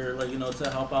 Right. or like, you know, to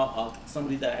help out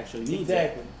somebody that actually needs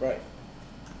Exactly, right.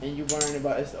 And you worrying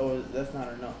about that's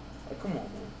not enough. Like, come on,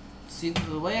 man. See,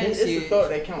 the way I It's see the it, thought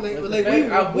that counts. Like- Like, like the we-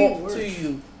 fact I we walked work. to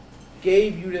you,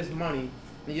 gave you this money,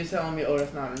 and you're telling me, oh,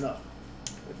 that's not enough.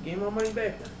 Give my money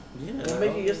back then. Yeah. Go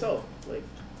make it yourself. Like,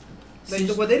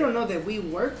 Well, they don't know that we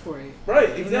work for it. right,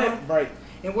 You exactly, know? right.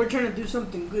 And we're trying to do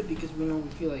something good because we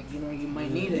feel like, you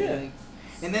might need it. Yeah. Like,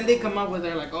 and then they come up with,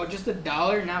 they're like, oh, just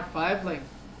 $1, not 5. Like,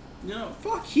 You know,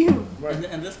 fuck you. Right.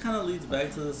 and this kind of leads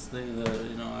back to this thing that,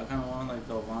 I kind of want like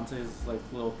the Avante's like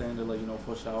little thing to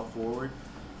push out forward,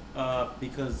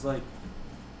 because like,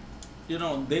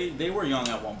 they were young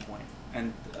at one point,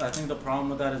 and I think the problem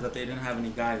with that is that they didn't have any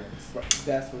guidance. Right.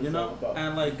 That's what it's all about.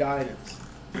 And like guidance.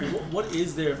 what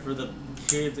is there for the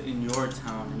kids in your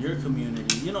town, in your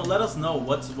community? Let us know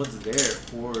what's there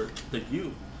for the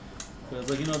youth.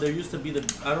 Because there used to be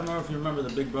I don't know if you remember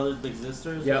the Big Brothers Big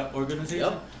Sisters Yep. organization.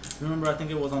 Yep. Remember, I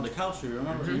think it was on the Cow Street.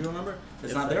 Remember? Mhm. You remember? It's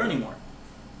Yes, not I there do. anymore.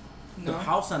 The No.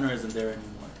 Pow Center isn't there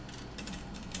anymore.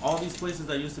 All these places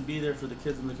that used to be there for the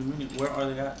kids in the community, where are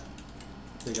they at?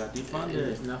 They got defunded.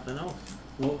 There's nothing else.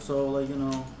 Well, so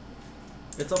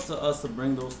it's up to us to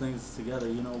bring those things together.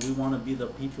 We want to be the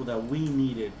people that we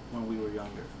needed when we were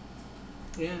younger.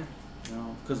 Yeah.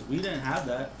 Because we didn't have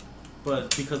that.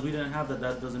 But because we didn't have that,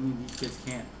 that doesn't mean these kids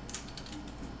can't.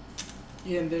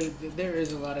 Yeah, and there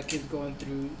is a lot of kids going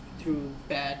through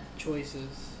bad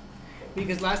choices.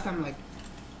 Because last time, like,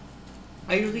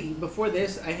 I usually, before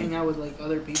this, I hang out with, like,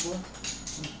 other people.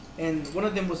 And one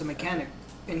of them was a mechanic.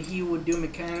 And he would do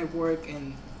mechanic work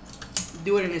and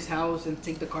do it in his house and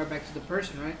take the car back to the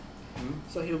person, right? Mm-hmm.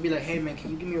 So he would be like, hey, man,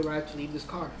 can you give me a ride to leave this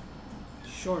car?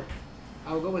 Sure.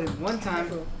 I would go with him. One time,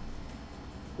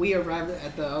 we arrived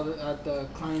at the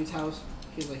client's house.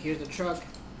 He was like, here's the truck.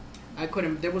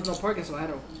 There was no parking, so I had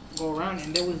to go around,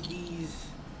 and there was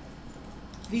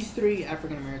these 3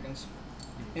 African Americans.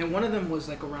 And one of them was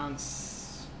like around,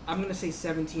 I'm going to say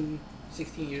 17,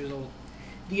 16 years old.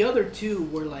 The other 2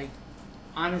 were like,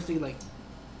 honestly, like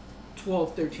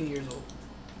 12, 13 years old.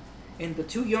 And the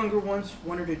 2 younger ones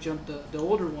wanted to jump the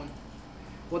older one.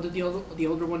 What did the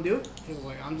older one do? He was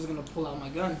like, I'm just going to pull out my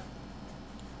gun.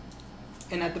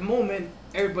 And at the moment,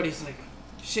 everybody's like,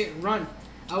 shit, run.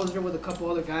 I was there with a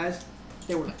couple other guys.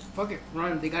 They were like, fuck it,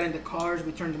 run. They got in the cars.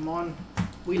 We turned them on.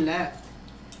 We left.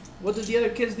 What did the other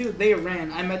kids do? They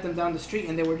ran. I met them down the street,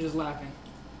 and they were just laughing.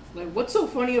 Like, what's so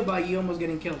funny about you almost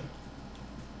getting killed?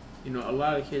 A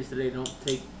lot of kids today don't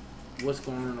take what's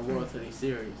going on in the world today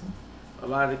serious. A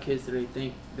lot of the kids today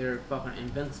think they're fucking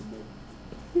invincible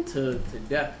to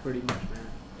death, pretty much, man.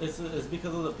 It's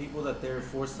because of the people that they're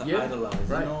forced to Yeah, idolize.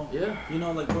 right.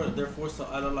 Yeah. They're forced to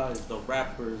idolize the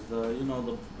rappers, the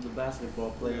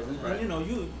basketball players, and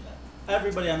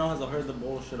everybody I know has heard the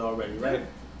bullshit already, right?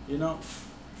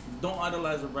 Don't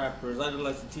idolize the rappers,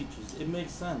 idolize the teachers. It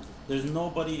makes sense. There's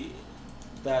nobody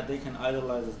that they can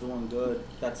idolize as doing good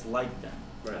that's like them.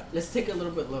 Right. let's take it a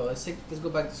little bit low. Let's go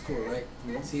back to school, right?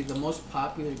 See, the most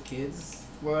popular kids,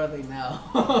 where are they now?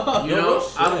 I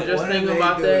was just What are thinking they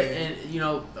about that, doing? and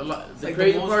a lot. The like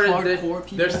crazy the most part is hardcore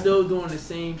that they're people. still doing the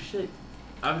same shit.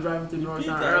 I'm driving through You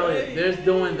Norristown peeped that, earlier. right? They're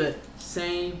doing the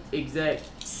same exact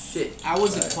shit. I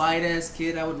was a quiet ass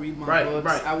kid. I would read my Right, books.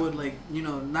 right. I would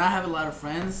not have a lot of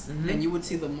friends, Mhm. and you would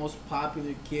see the most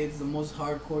popular kids, the most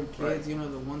hardcore kids. Right. You know,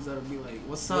 the ones that would be like,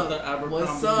 "What's With up? the Abercrombie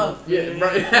What's up?" Yeah,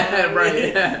 right,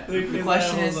 right. Yeah. The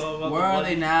question is, where are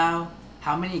they now?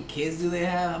 How many kids do they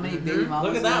have? How many baby mamas?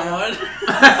 Look at that one.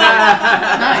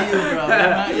 Not you, bro.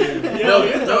 Not you. Yo,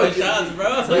 you're throwing shots, bro.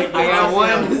 I got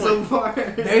one so far.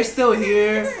 They're still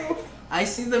here. I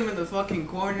see them in the fucking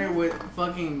corner with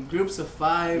fucking groups of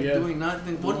 5 Yeah. doing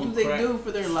nothing. What do Doing they crack. do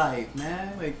for their life,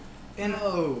 man? Like, And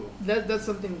no. that's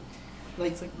something,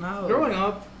 like, It's like, no. growing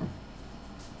up,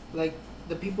 like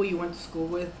the people you went to school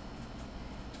with,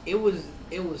 it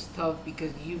was tough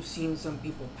because you've seen some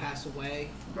people pass away.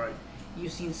 Right.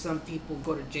 You've seen some people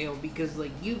go to jail because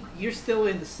like you're still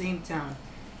in the same town,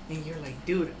 and you're like,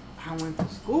 dude, I went to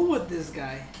school with this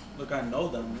guy. Look, I know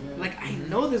them. Yeah. Like I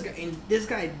know this guy, and this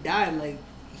guy died. Like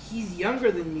he's younger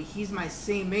than me. He's my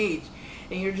same age,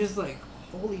 and you're just like,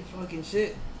 holy fucking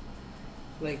shit.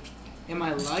 Like, am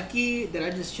I lucky that I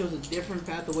just chose a different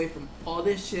path away from all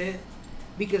this shit?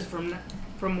 Because from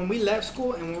when we left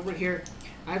school and when we're here,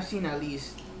 I've seen at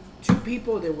least 2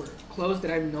 people that were close that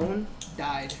I've known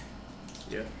died.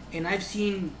 Yeah. And I've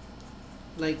seen,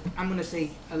 like, I'm gonna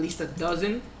say at least a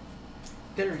dozen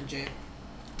that are in jail.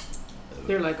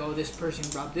 They're like, oh, this person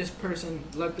robbed this person.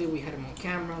 Luckily, we had him on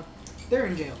camera. They're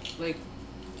in jail. Like,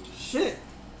 shit.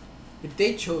 But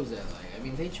they chose that. Like, I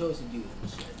mean, they chose to do that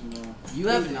shit. No. You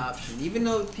have an option. Even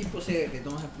though people say that they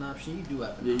don't have an option, you do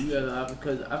have an Yeah, option. you got to have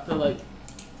because I feel like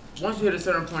once you hit a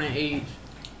certain point in age,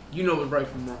 you know what's right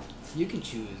from wrong. You can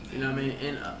choose. You know what I mean?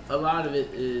 And a lot of it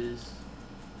is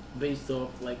based off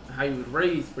like how you was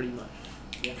raised, pretty much.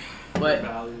 Yeah. But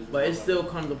Values, but it still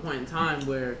comes a point in time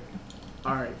where,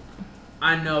 all right,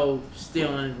 I know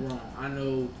stealing is wrong. I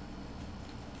know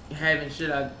having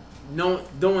shit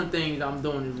doing things I'm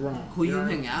doing is wrong. Who you know what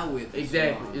I hang mean? out with. is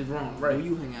Exactly wrong. is wrong. Right. Who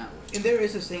you hang out with. And there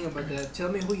is a saying about that.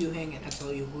 Tell me who you hang and I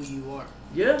tell you who you are.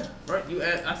 Yeah. Right.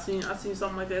 I seen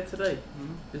something like that today.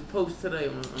 Mhm. This post today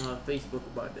on Facebook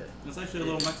about that. It's actually a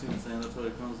little Mexican saying. That's what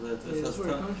it comes with. Yeah, that's where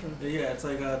it comes from. Yeah, it's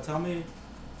like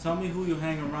tell me who you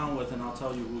hang around with, and I'll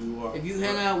tell you who you are. If you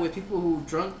hang out with people who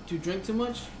drink too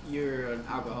much, you're an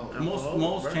alcoholic.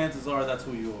 Most Right. chances are that's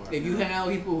who you are. If you hang out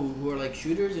with people who are like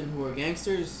shooters and who are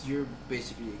gangsters, you're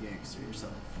basically a gangster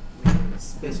yourself.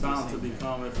 It's It's basically bound the to same thing.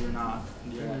 become if you're not.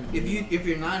 Yeah. If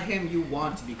you're not him, you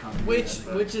want to become him.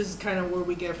 Which is kind of where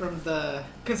we get from the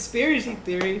conspiracy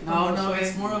theory. From No, Josue.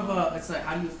 it's more of a. It's like,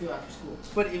 how do you feel after school?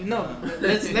 But if no,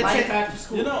 let's Life say after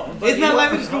school. You know, it's not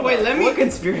life in school. Wait, let me. What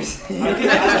conspiracy? I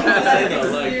just say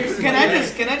though, like, Can I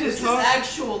just This is talk?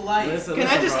 actual life. Listen, Can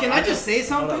I listen, just bro, can I just say hold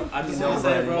something? up, I just You want to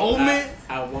know, say, bro. moment.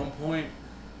 At one point,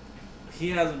 he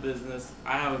has a business.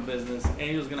 I have a business.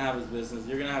 Angel's gonna have his business.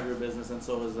 You're gonna have your business, and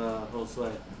so is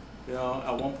Josue. You know,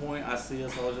 at one point, I see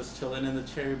us all just chilling in the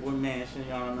Cherry Boy mansion.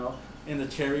 Y'all know, in the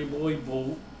Cherry Boy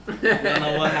boat. Y'all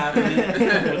know what happened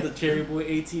with the Cherry Boy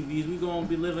ATVs. We gonna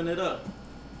be living it up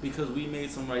because we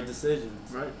made some right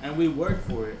decisions, Right. and we worked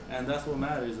for it, and that's what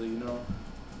matters. You know,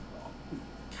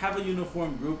 have a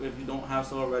uniform group if you don't have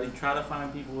so already. Try to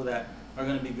find people that are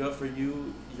going to be good for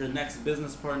you. Your next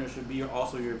business partner should be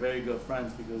also your very good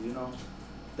friends because, you know,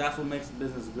 that's what makes the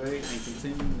business great and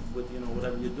continue with, you know,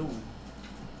 whatever you're doing.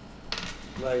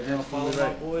 Like, you know, follow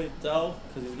my boy, Del,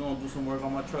 because he's going to do some work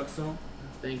on my truck soon.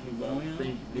 Thank you, We're bro. going, Thank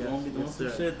you. we're going to be doing Yes, some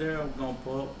sir. shit there. I'm going to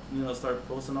pull, you know, start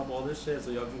posting up all this shit so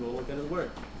y'all can go look at his work.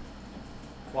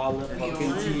 Quality That's fucking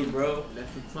the tea, plan. bro.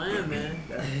 That's the plan, man.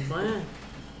 That's the plan.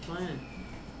 Plan.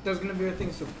 There's gonna be a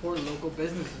thing support local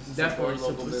businesses. Definitely local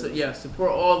support, business. yeah, support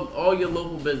all your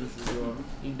local businesses, bro.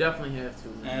 You definitely have to.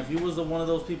 Man. And if you was one of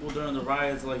those people during the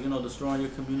riots, like, you know, destroying your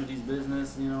community's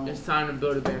business, you know. It's time to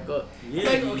build it back up. Yeah,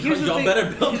 Like, here's the y'all thing.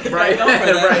 better build it Right, back up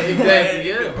for that. right, exactly,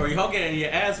 yeah. Or y'all getting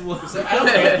your ass whooped. So I don't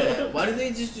know. Why do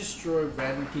they just destroy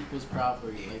random people's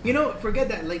property? Like, You know, forget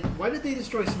that. Like, why did they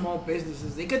destroy small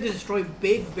businesses? They could destroy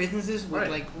big businesses with Right.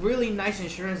 like really nice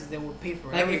insurances that would pay for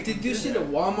like if everything. they do shit at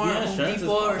Walmart, Yeah, Home insurance is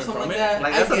Depot, or profit something from like it. that,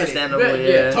 Like I that's get it. understandable. Yeah,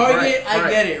 Yeah. Target, Right, I right.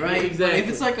 get it, right? Yeah, exactly. But if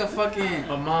it's like a fucking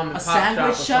A mom and A pop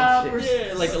sandwich shop shop or or some shit.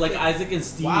 Yeah, like Isaac and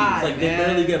Steve. Why, Like, they man?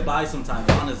 barely get by sometimes,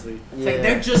 honestly. it's like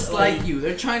they're just like you.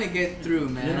 They're trying to get through,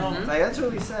 man. You know? Mhm. Like that's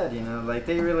what we said, you know. Like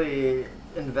they really,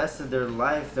 invested their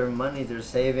life, their money, their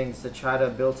savings to try to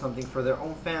build something for their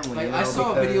own family. Like you know, I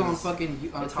saw a video on because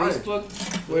on it's hard.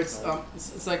 Facebook where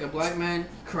it's like a black man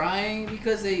crying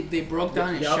because they broke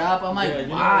down his Yup. shop. I'm like, Yeah, you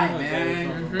know why, what I'm man?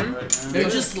 saying, right, man. They're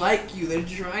just like you. They're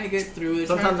trying to get through it.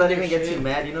 Sometimes I even get too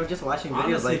mad, you know, just watching videos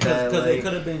Honestly, like that. because Like, it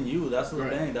could have been you. That's the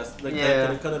Right. thing. That's like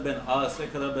Yeah. it could have been us.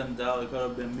 It could have been Dell. It could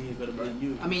have been me. It could have been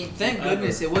you. I mean, thank Whatever.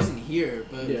 goodness it wasn't here,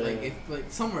 but Yeah. like if like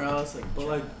somewhere else, like But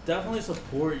like, definitely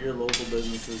support your local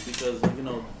businesses because you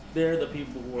know they're the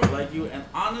people who are like you. And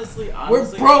honestly, we're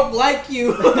broke like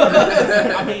you.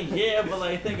 I mean, yeah, but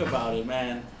like, think about it,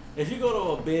 man. If you go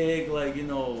to a big, like, you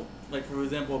know, like for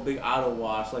example, a big auto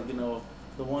wash, like, you know,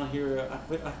 the one here,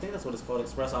 I think that's what it's called,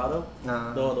 Express Auto.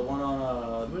 nah. The one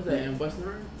on Where's that in West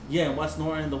Norton? yeah, in West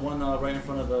Norton, the one right in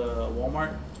front of the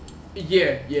Walmart.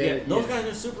 Yeah. Those guys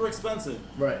are super expensive.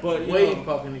 Right. But, you way know,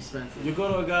 fucking expensive. You go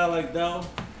to a guy like Dell,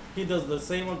 he does the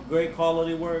same great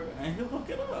quality work, and he'll hook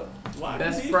it up. Why?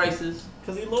 Best prices.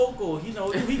 Because he local. He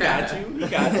knows. He got you. He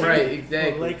got you. Right,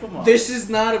 exactly. Like, come on. This is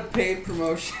not a paid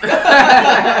promotion.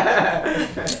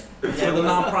 It's for the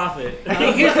nonprofit.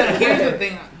 Here's the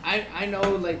thing. I know,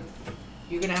 like,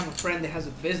 you're gonna have a friend that has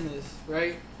a business,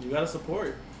 right? You gotta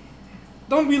support.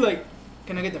 Don't be like,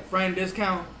 can I get the friend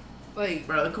discount? Like,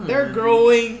 Bro, come on, they're man.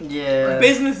 growing. Yeah.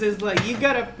 Businesses, like, you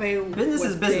gotta pay. Business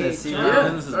is what they business, you charge. know. Yeah.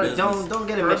 Business is Right, business. Don't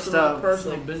get it mixed up.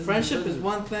 Personal business. Friendship is business.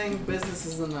 one thing, business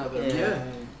is another. Yeah.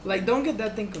 man. Like, don't get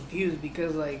that thing confused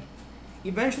because, like,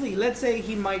 eventually, let's say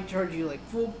he might charge you, like,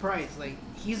 full price. Like,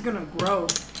 he's gonna grow.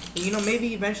 And, you know,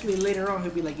 maybe eventually later on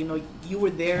he'll be like, you know, you were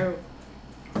there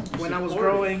when I was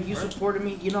supported, growing. You right? supported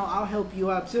me. You know, I'll help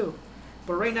you out too.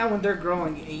 But right now when they're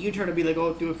growing and you try to be like,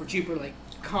 oh, do it for cheaper, like,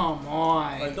 come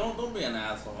on. Like, don't be an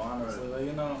asshole, honestly. Like,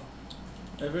 you know,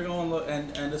 if you're going to look,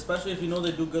 and especially if you know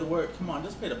they do good work, come on,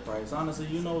 just pay the price. Honestly,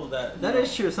 you know that. That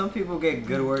is true. Some people get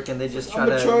good work and they just try I'm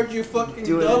gonna to charge you fucking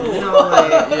do it. double. You know,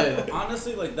 like, Yeah.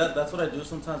 Honestly, like that's what I do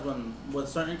sometimes when with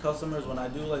certain customers when I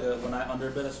do when I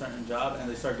underbid a certain job and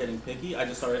they start getting picky, I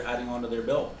just start adding onto their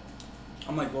bill.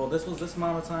 I'm like, well, this was this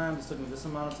amount of time. This took me this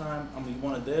amount of time. I mean, you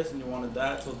wanted this and you wanted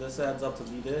that, so this adds up to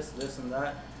be this, and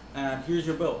that. And here's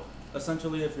your bill.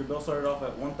 Essentially, if your bill started off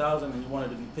at 1,000 and you wanted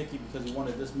to be picky because you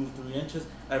wanted this moved 3 inches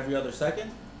every other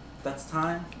second, that's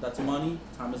time. That's money.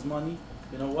 Time is money.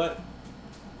 You know what?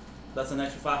 That's an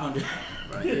extra 500.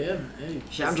 Right, yeah. Hey.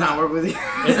 shit, I'm trying to work with you.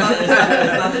 It's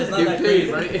not Get that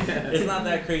paid, crazy. right? It's not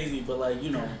that crazy, but like,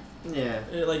 you know, Yeah.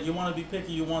 like you want to be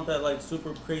picky, you want that like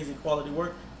super crazy quality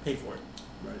work, pay for it.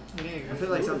 I feel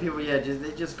like some people,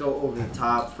 they just go over the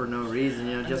top for no reason,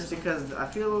 you know, just because I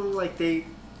feel like they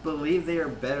believe they are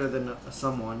better than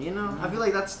someone, you know. I feel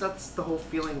like that's the whole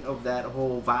feeling of that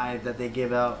whole vibe that they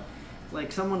give out.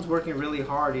 Like someone's working really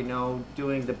hard, you know,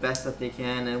 doing the best that they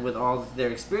can, and with all their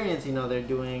experience, you know, they're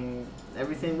doing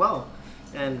everything well.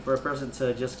 And for a person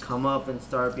to just come up and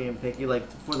start being picky, like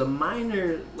for the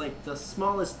minor, like the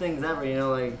smallest things ever, you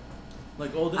know,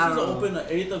 Like, oh, this I is don't know. open an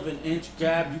eighth of an inch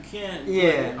gap. You can't.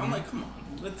 Yeah. Like, I'm like, come on.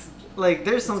 Let's. like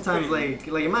there's sometimes crazy.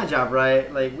 like in my job,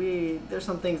 right? Like there's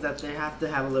some things that they have to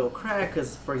have a little crack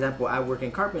because, for example, I work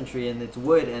in carpentry and it's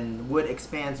wood, and wood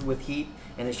expands with heat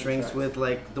and it shrinks Contracts. with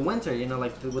like the winter, you know,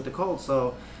 like with the cold.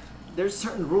 So there's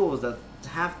certain rules that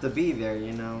have to be there,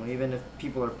 you know, even if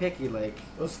people are picky. Like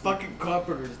Those fucking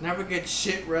carpenters never get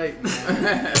shit right,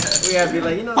 man. we have to be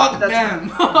like, you know, Fuck that's them.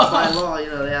 by law, you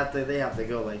know, they have to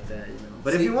go like that, you know.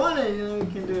 But if See- you want it, you know, you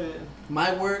can do it.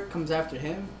 My work comes after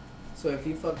him, so if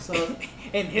he fucks up,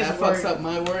 and his that work, fucks up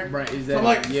my work. Right, So exactly. I'm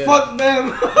like, yeah. fuck them.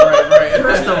 Right.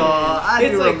 First of all, I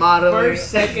it's do like remodeling.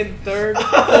 first, second, third,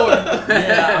 fourth.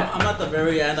 Yeah, I'm at the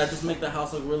very end. I just make the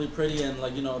house look really pretty, and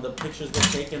like, you know, the pictures get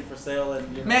taken for sale, and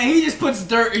you know. Man, he just puts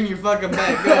dirt in your fucking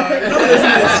backyard. Don't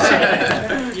listen to this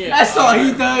shit. Yeah, That's all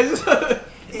he does.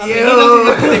 I mean, he doesn't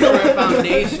even think for a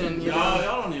foundation. You know?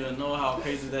 Y'all don't even know how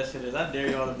crazy that shit is. I dare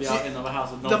y'all to be out in the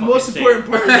house with no The fucking most shade. important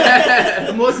part,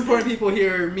 the most important people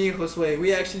here are me and Josue.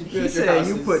 We actually He build your said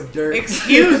houses. you put dirt.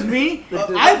 Excuse me.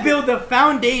 I build the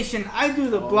foundation. I do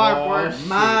the block work. shit.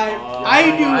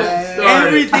 I do started.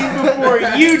 everything before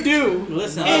you do.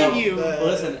 Listen, And you.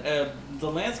 listen. The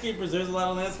landscapers, there's a lot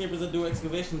of landscapers that do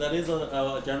excavation. That is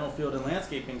a general field in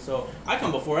landscaping. So I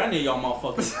come before any of y'all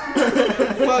motherfuckers.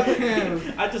 Fuck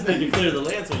him. I just need to clear the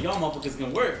land so y'all motherfuckers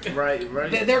can work. Right.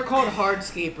 They're called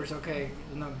hardscapers. Okay,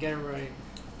 no, get it right.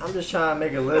 I'm just trying to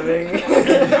make a living.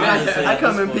 Honestly, I at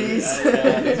come this in point, peace. yeah,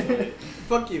 at this point.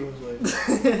 Fuck you,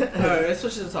 Josue. Alright, let's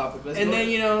switch the topic. Let's And go. then,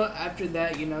 you know, after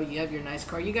that, you know, you have your nice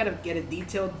car. You gotta get it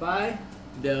detailed by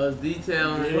Dell's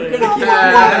detailing. Yeah. We're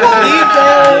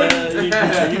You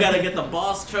gonna you gotta get the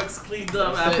boss trucks cleaned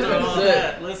up That's after it, all that's it.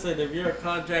 that. Listen, if you're a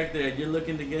contractor and you're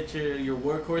looking to get your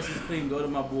workhorses clean, go to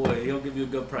my boy. He'll give you a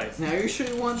good price. Now you sure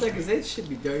you want that? Cause they should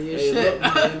be dirty as Hey, shit.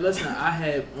 look, man, listen, I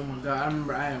had, oh my god, I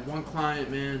remember I had one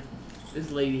client, man. This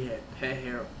lady had pet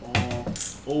hair all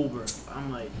over.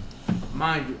 I'm like,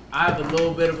 mind you, I have a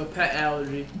little bit of a pet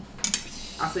allergy.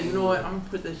 I said, you know what? I'm gonna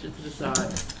put that shit to the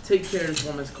side. Take care of this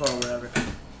woman's car, or whatever.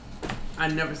 I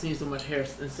never seen so much hair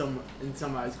in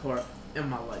somebody's car in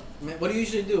my life. Man, what do you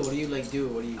usually do? What do you like do?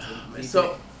 What do you?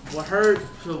 So with her,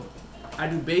 so I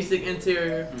do basic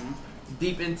interior, Mhm.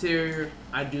 deep interior.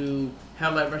 I do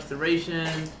headlight restoration.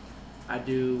 I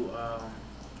do.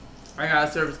 I got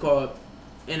a service called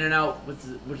In and Out, which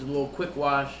is a little quick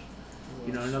wash.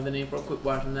 You know, another name for a quick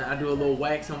wash. And then I do a little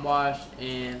wax and wash,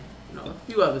 and a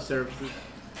few other services.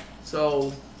 So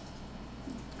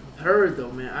with her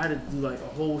though, man, I had to do like a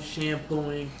whole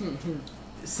shampooing,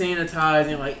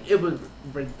 sanitizing. Like it was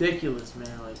ridiculous, man.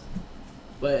 Like,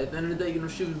 but at the end of the day,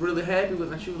 she was really happy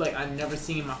with it. She was like, I never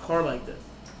seen my car like this.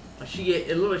 Like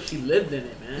it looked like she lived in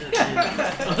it, man.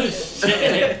 Oh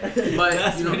shit! But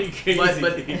That's pretty crazy.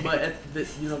 but at the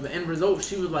the end result,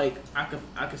 she was like, I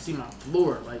could see my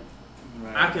floor. Like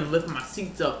Right. I can lift my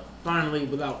seats up finally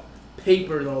without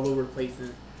papers all over the place.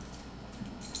 And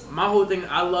my whole thing,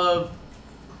 I love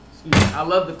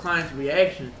the client's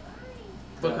reaction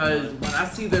because when I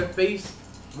see their face,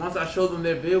 once I show them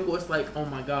their vehicle, it's like, oh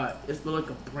my god, it's like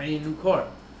a brand new car.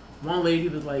 One lady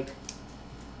was like,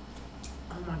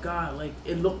 oh my god, like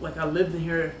it looked like I lived in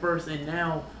here at first, and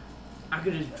now I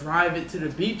could just drive it to the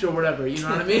beach or whatever. You know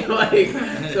what I mean? Like,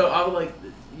 so I was like,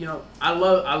 I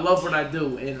love what I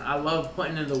do, and I love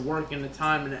putting in the work and the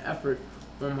time and the effort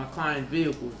on my clients'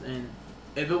 vehicles. And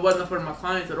if it wasn't for my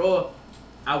clients at all,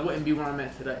 I wouldn't be where I'm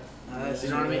at today. You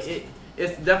know what I mean?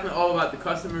 It's definitely all about the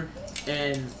customer,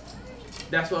 and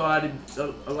that's what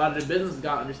a lot of the business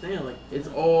got to understand. Like, it's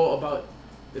all about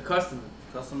the customer.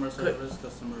 Customer service,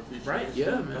 customer appreciation. Right?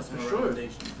 Yeah, man. Customer For sure.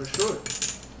 recommendation. For sure.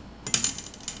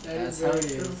 That's how it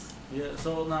is. Yeah.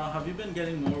 So now, have you been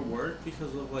getting more work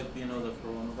because of the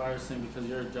coronavirus thing? Because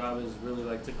your job is really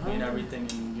like to clean everything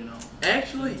and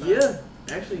Actually,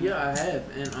 yeah, I have,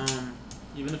 and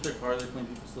even if their cars are clean,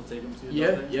 people still take them to you.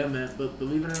 yeah, don't they? yeah, man. But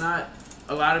believe it or not,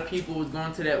 a lot of people was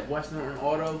going to that West Norton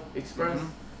Auto Express. Mhm.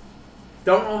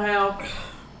 Don't know how,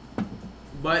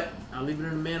 but I leave it in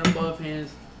the man above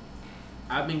hands.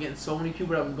 I've been getting so many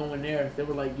people that was going there. They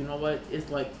were like, you know what? It's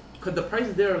like, cause the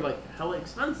prices there are like hella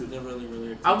expensive. They're really,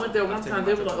 really expensive. I went there one I've time. taken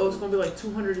They my were like, truck oh, it's gonna be like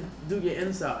 $200 to do your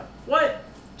inside. What?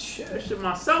 That shit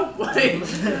myself. Like,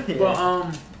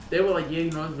 but they were like, yeah,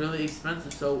 it's really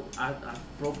expensive. So I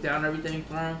broke down everything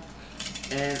for them,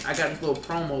 and I got this little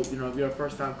promo. If you're a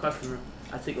first time customer,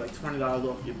 I take like $20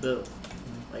 off your bill,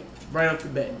 like right off the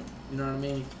bat. You know what I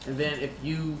mean? And then if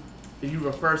you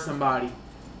refer somebody,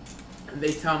 and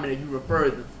they tell me that you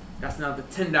referred them, that's another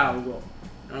 $10 off. You know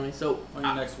what I mean? So on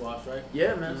your next wash, right?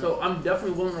 yeah, man. So I'm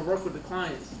definitely willing to work with the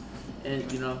clients, and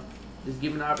just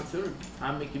give them an opportunity.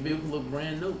 I make your vehicle look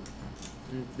brand new,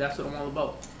 and that's what I'm all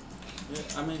about. Yeah,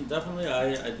 I mean, definitely,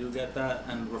 I do get that,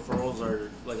 and referrals are,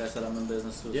 like I said, I'm in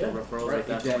business too, Yeah, so referrals right,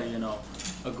 are definitely,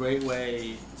 a great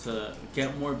way to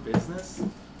get more business.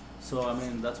 So, I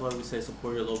mean, that's why we say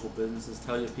support your local businesses,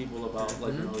 tell your people about,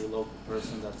 like, your local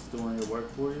person that's doing your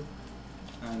work for you,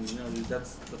 and,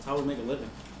 that's how we make a living.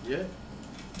 Yeah.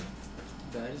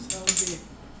 That is how it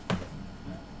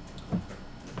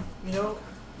be.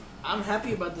 I'm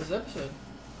happy about this episode.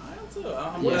 I am too.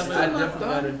 I'm Yes, glad I we- definitely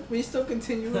got it. We still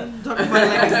continue talking about it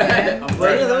like it's bad. I'm But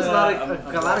glad yeah, there was that,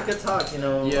 a lot of good talk,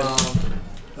 Yeah.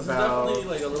 This is about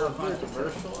definitely like a little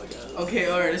controversial, I guess.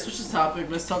 Okay, alright, let's switch the topic.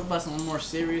 Let's talk about something more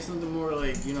serious, something more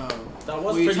like, That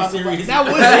was we pretty talk about- serious. That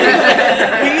was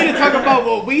it. We need to talk about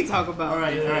what we talk about.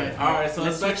 Alright. So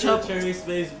Let's let's switch up Cherry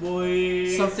Space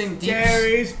Boys. something deep.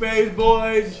 Jerry Space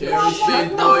Boys. Cherry Space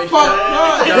the Boys. fuck Shout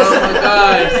up? out my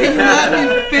guys. Can you let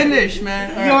me finish, man?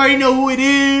 You Alright. already know who it You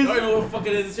is. already know what the fuck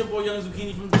it is. It's your boy Young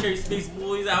Zucchini from the Cherry Space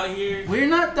Boys out here. We're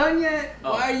not done yet.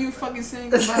 Oh. Why are you fucking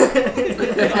saying goodbye? I'm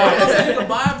not saying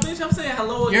goodbye, bitch. I'm saying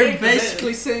hello again. You're 'cause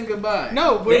basically saying goodbye.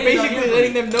 No, we're They ain't basically done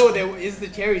letting them know that it's the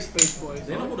Cherry Space Boys.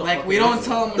 They know who the Like, fuck we it don't is.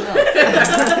 tell them enough.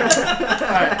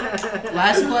 Alright,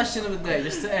 last question of the day,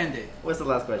 just to end it. What's the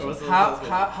last question?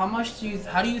 How much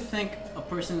how do you think a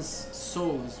person's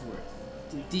soul is worth?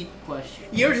 It's a deep question.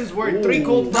 Yours is worth 3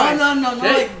 cold No, fries. not Shit.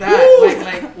 like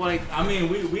that. Like, I mean,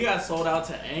 we got sold out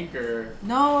to Anchor.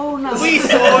 no, not We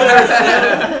like saw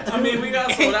it. I mean, we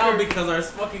got sold slow down because our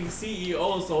fucking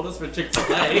CEO sold us for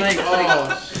Chick-fil-A.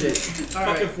 Oh shit. All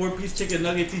Fucking right. 4-piece chicken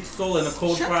nuggets each sold and a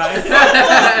cold fry.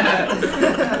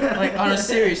 Like on a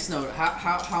serious note,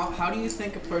 how do you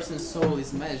think a person's soul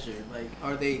is measured? Like,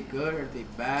 are they good? Are they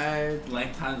bad?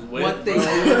 Length times width. What they bro.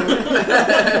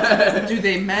 do? Do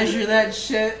they measure that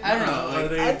shit? I don't know. Are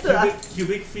Like, they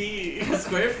cubic feet,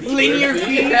 square feet? Linear Square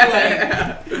feet.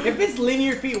 Like, if it's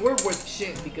linear feet, we're worth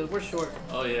shit because we're short.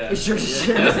 Oh yeah. It's your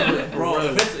shit. Bro,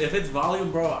 if it's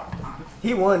volume, bro,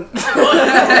 He won.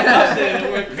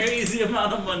 we're crazy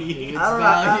amount of money. I don't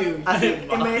value. know. I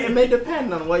think it may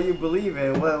depend on what you believe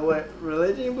in, what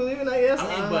religion you believe in. I guess. I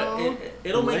mean, don't but know.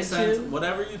 it'll make sense. Religion.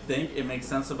 Whatever you think, it makes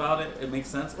sense about it. It makes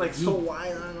sense. like If you- so why? I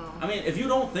don't know. I mean, if you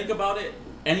don't think about it,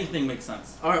 anything makes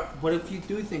sense. all right, what if you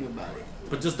do think about it?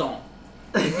 But just don't.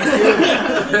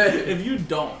 If you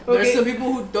don't, Okay. There's some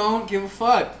people who don't give a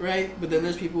fuck, right? But then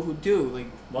there's people who do. Like,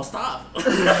 well, stop.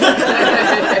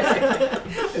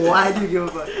 Why do you give a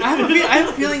fuck? I have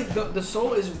a feeling the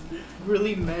soul is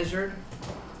really measured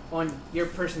on your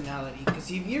personality.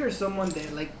 Because if you're someone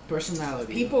that like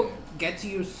personality. people get to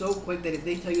you so quick that if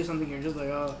they tell you something, you're just like,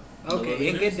 oh, okay,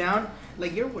 and get down.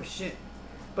 Like you're with shit.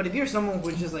 But if you're someone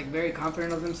who's just like very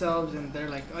confident of themselves and they're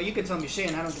like, oh, you can tell me shit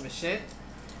and I don't give a shit.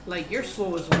 Like your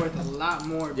soul is worth a lot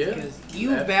more Yeah, because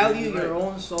you absolutely value your right.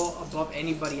 own soul above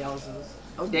anybody else's.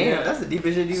 Oh damn, Yeah. that's the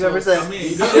deepest shit you've So, ever said. I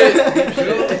mean,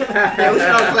 Yeah, we should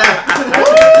all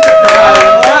clap.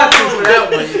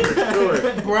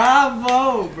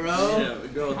 Bravo, bro. yeah,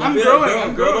 girl, don't I'm be growing, A, girl,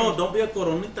 I'm girl, growing. don't be a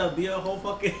coronita. Be a whole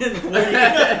fucking.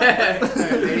 Alright,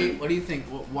 lady, what do you think?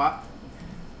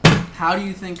 How do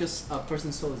you think a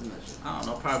person's soul is measured? I don't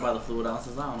know, probably by the fluid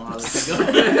ounces. I don't know how they think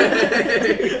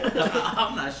of.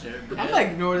 I'm not sure. I'm gonna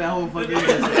ignore that whole fucking.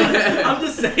 I'm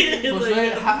just saying. Well,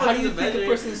 Like, so how do you the think a measure-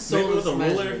 person's maybe soul with is a ruler,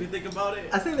 measured? if you think about it.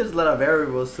 I think there's a lot of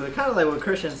variables to it. Kind of like what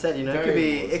Christian said, you know,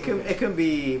 it could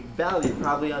be valued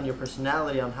probably on your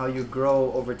personality, on how you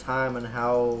grow over time, and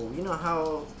how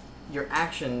how your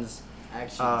actions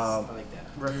Actions, I like that.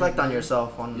 reflect on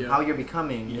yourself, on Yeah. how you're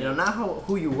becoming. You know, not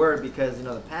who you were, because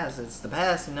the past, it's the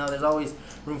past. There's always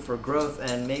room for growth,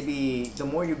 and maybe the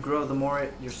more you grow, the more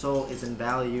your soul is in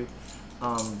value.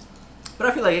 But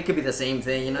I feel like it could be the same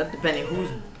thing, depending who's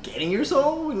getting your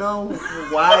soul.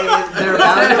 Why is there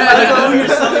value? Like who you're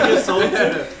selling your soul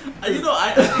to. I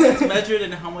think it's measured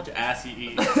in how much ass you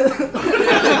eat.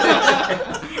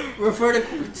 Refer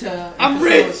to I'm episodes.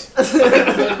 rich. Episodes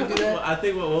we do Well, that? I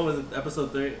think what was it?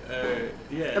 Episode 3.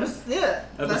 Yeah. Yeah,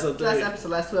 Episode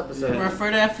last two episodes. Yeah.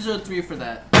 Refer to episode 3 for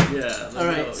that. Yeah.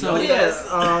 Alright, go. so- But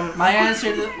yeah, My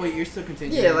answer to wait, you're still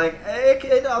continuing. yeah, like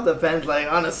it all depends.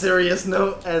 Like on a serious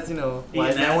note, as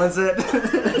wise man once said.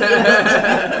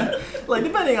 Like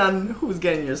depending on who's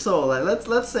getting your soul. Like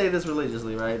let's say this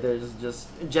religiously, right? There's just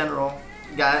a general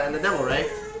God and the devil, right?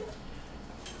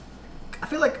 I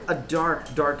feel like a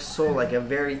dark soul, like a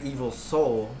very evil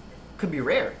soul, could be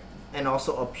rare, and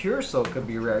also a pure soul could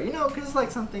be rare. Because it's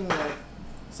like something that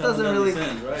doesn't really.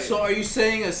 Sins, right? So are you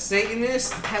saying a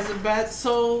Satanist has a bad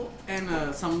soul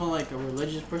and someone like a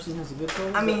religious person has a good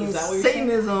soul? I mean, is that what you're saying?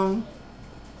 Satanism.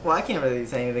 Well, I can't really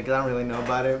say anything because I don't really know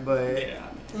about it, but yeah.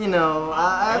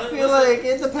 I feel like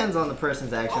it depends on the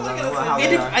person's actions, on how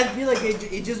they are. I feel like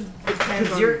it just depends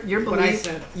Because on your what I belief,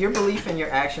 said. your belief and your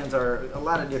actions are a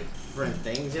lot of different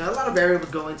things. A lot of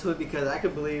variables go into it because I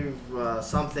could believe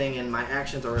something and my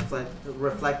actions are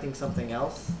reflecting something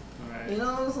else. Right.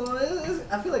 So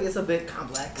I feel like it's a bit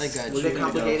complex. I got a you. bit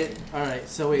complicated. Alright,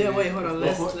 so wait. Yeah, man. wait, hold on.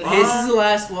 This Let's- is the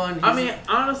last one. I mean,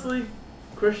 honestly,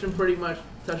 Christian pretty much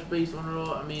touched base on it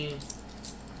all. I mean,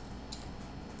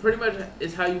 pretty much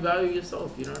it's how you value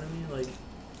yourself. You know what I mean? Like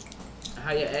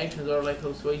how your actions are, like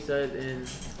Josue said, and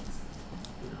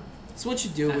it's what you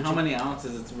do. And What how you many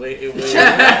ounces? It's way. Shut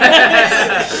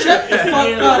the fuck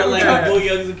up. Like a Bull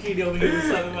Young Zucchini over here was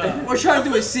talking about. We're trying to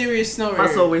do a serious note My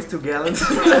right soul here. weighs 2 gallons.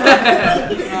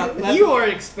 You are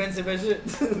expensive as shit.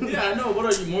 Yeah, I know. What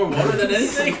are you, more water than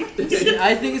anything?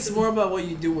 I think it's more about what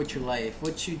you do with your life,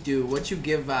 what you do, what you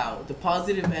give out, the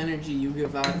positive energy you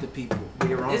give out to people.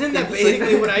 Isn't that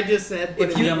basically what I just said?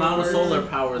 If The amount of solar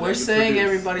power. We're that you saying produce.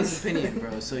 everybody's opinion,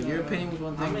 bro. So your opinion was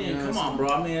one I thing. mean, you know, come so- on, bro.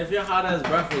 I mean, if your hot ass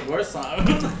breath was worse on,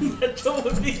 that joke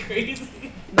would be crazy.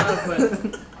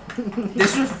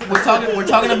 We're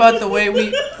talking about the way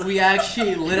we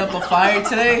actually lit up a fire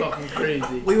today. fucking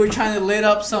crazy. We were trying to lit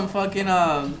up some fucking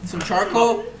some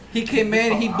charcoal. He came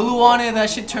in, he blew on it, and that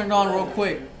shit turned on real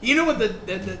quick. You know what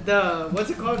the what's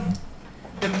it called?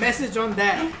 The message on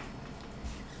that.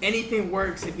 Anything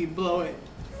works if you blow it.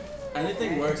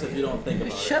 Anything works if you don't think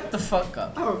about it. Shut the fuck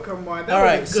up. Oh come on, that All was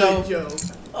right, a so- good joke.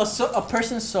 a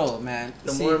person's soul, man.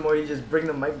 The See, more and more you just bring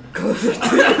the mic closer.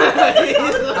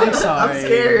 I'm sorry. I'm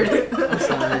scared. I'm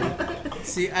sorry.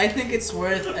 See, I think it's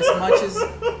worth as much as.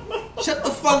 Shut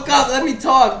the fuck up. Let me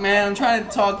talk, man. I'm trying to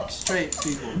talk straight,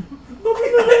 people.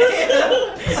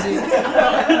 See,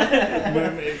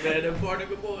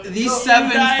 these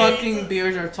 7 fucking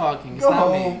beers are talking. It's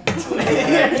not me.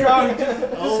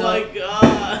 Oh So- my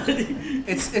god.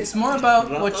 It's more about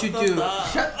what you do.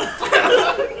 Shut.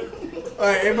 All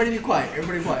right, everybody be quiet.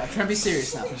 Everybody be quiet. I'm trying to be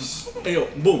serious now. Hey, yo,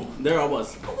 boom. There I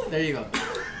was. There you go.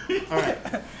 All right.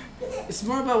 It's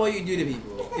more about what you do to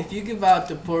people. If you give out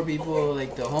to poor people,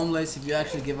 like the homeless, if you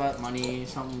actually give out money,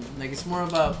 something like it's more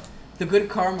about the good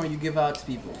karma you give out to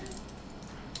people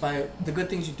by the good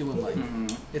things you do in life. Mm-hmm.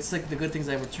 It's like the good things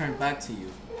that return back to you.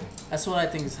 That's what I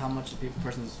think is how much a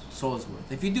person's soul is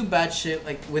worth. If you do bad shit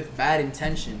like with bad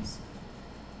intentions,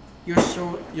 your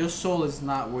soul is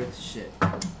not worth shit.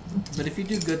 But if you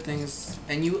do good things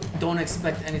and you don't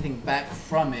expect anything back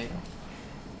from it,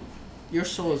 your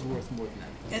soul is worth more than that.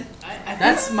 And I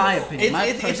That's my opinion. My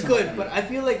It's personal good, opinion. but I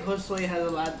feel like Josue has a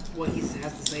lot what he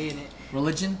has to say in it.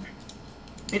 Religion?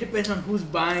 It depends on who's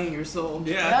buying your soul.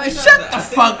 Yeah. Yeah, I think shut that- the I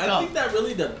think- fuck I up. think that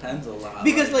really depends a lot.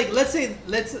 Because like let's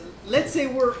say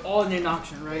we're all in an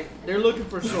auction, right? They're looking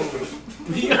for souls.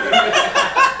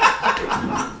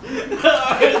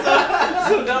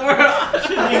 So now we're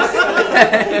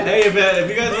hey man, if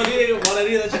you guys want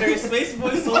any of the Cherry Space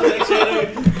Boys soul, make sure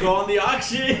to go on the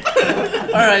auction.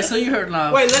 All right, so you heard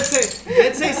enough. Wait, let's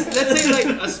say like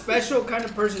a special kind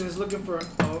of person is looking for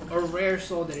a rare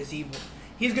soul that is evil.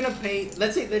 He's gonna pay.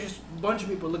 Let's say there's just a bunch of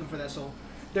people looking for that soul.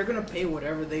 They're gonna pay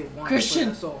whatever they want Christian, for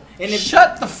that soul. And if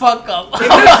shut the fuck up.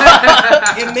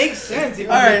 it makes sense. If you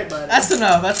All right, think about it. that's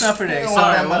enough. That's enough for today. You don't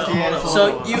want that much Sorry. yet,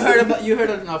 So you heard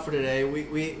enough for today.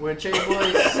 We're Cherry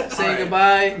Boys saying Alright.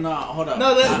 goodbye. No, hold up.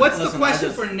 No, what's the Listen, question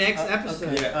I just- for next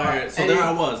episode? Yeah, Alright, alright. So any- there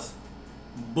I was.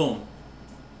 Boom.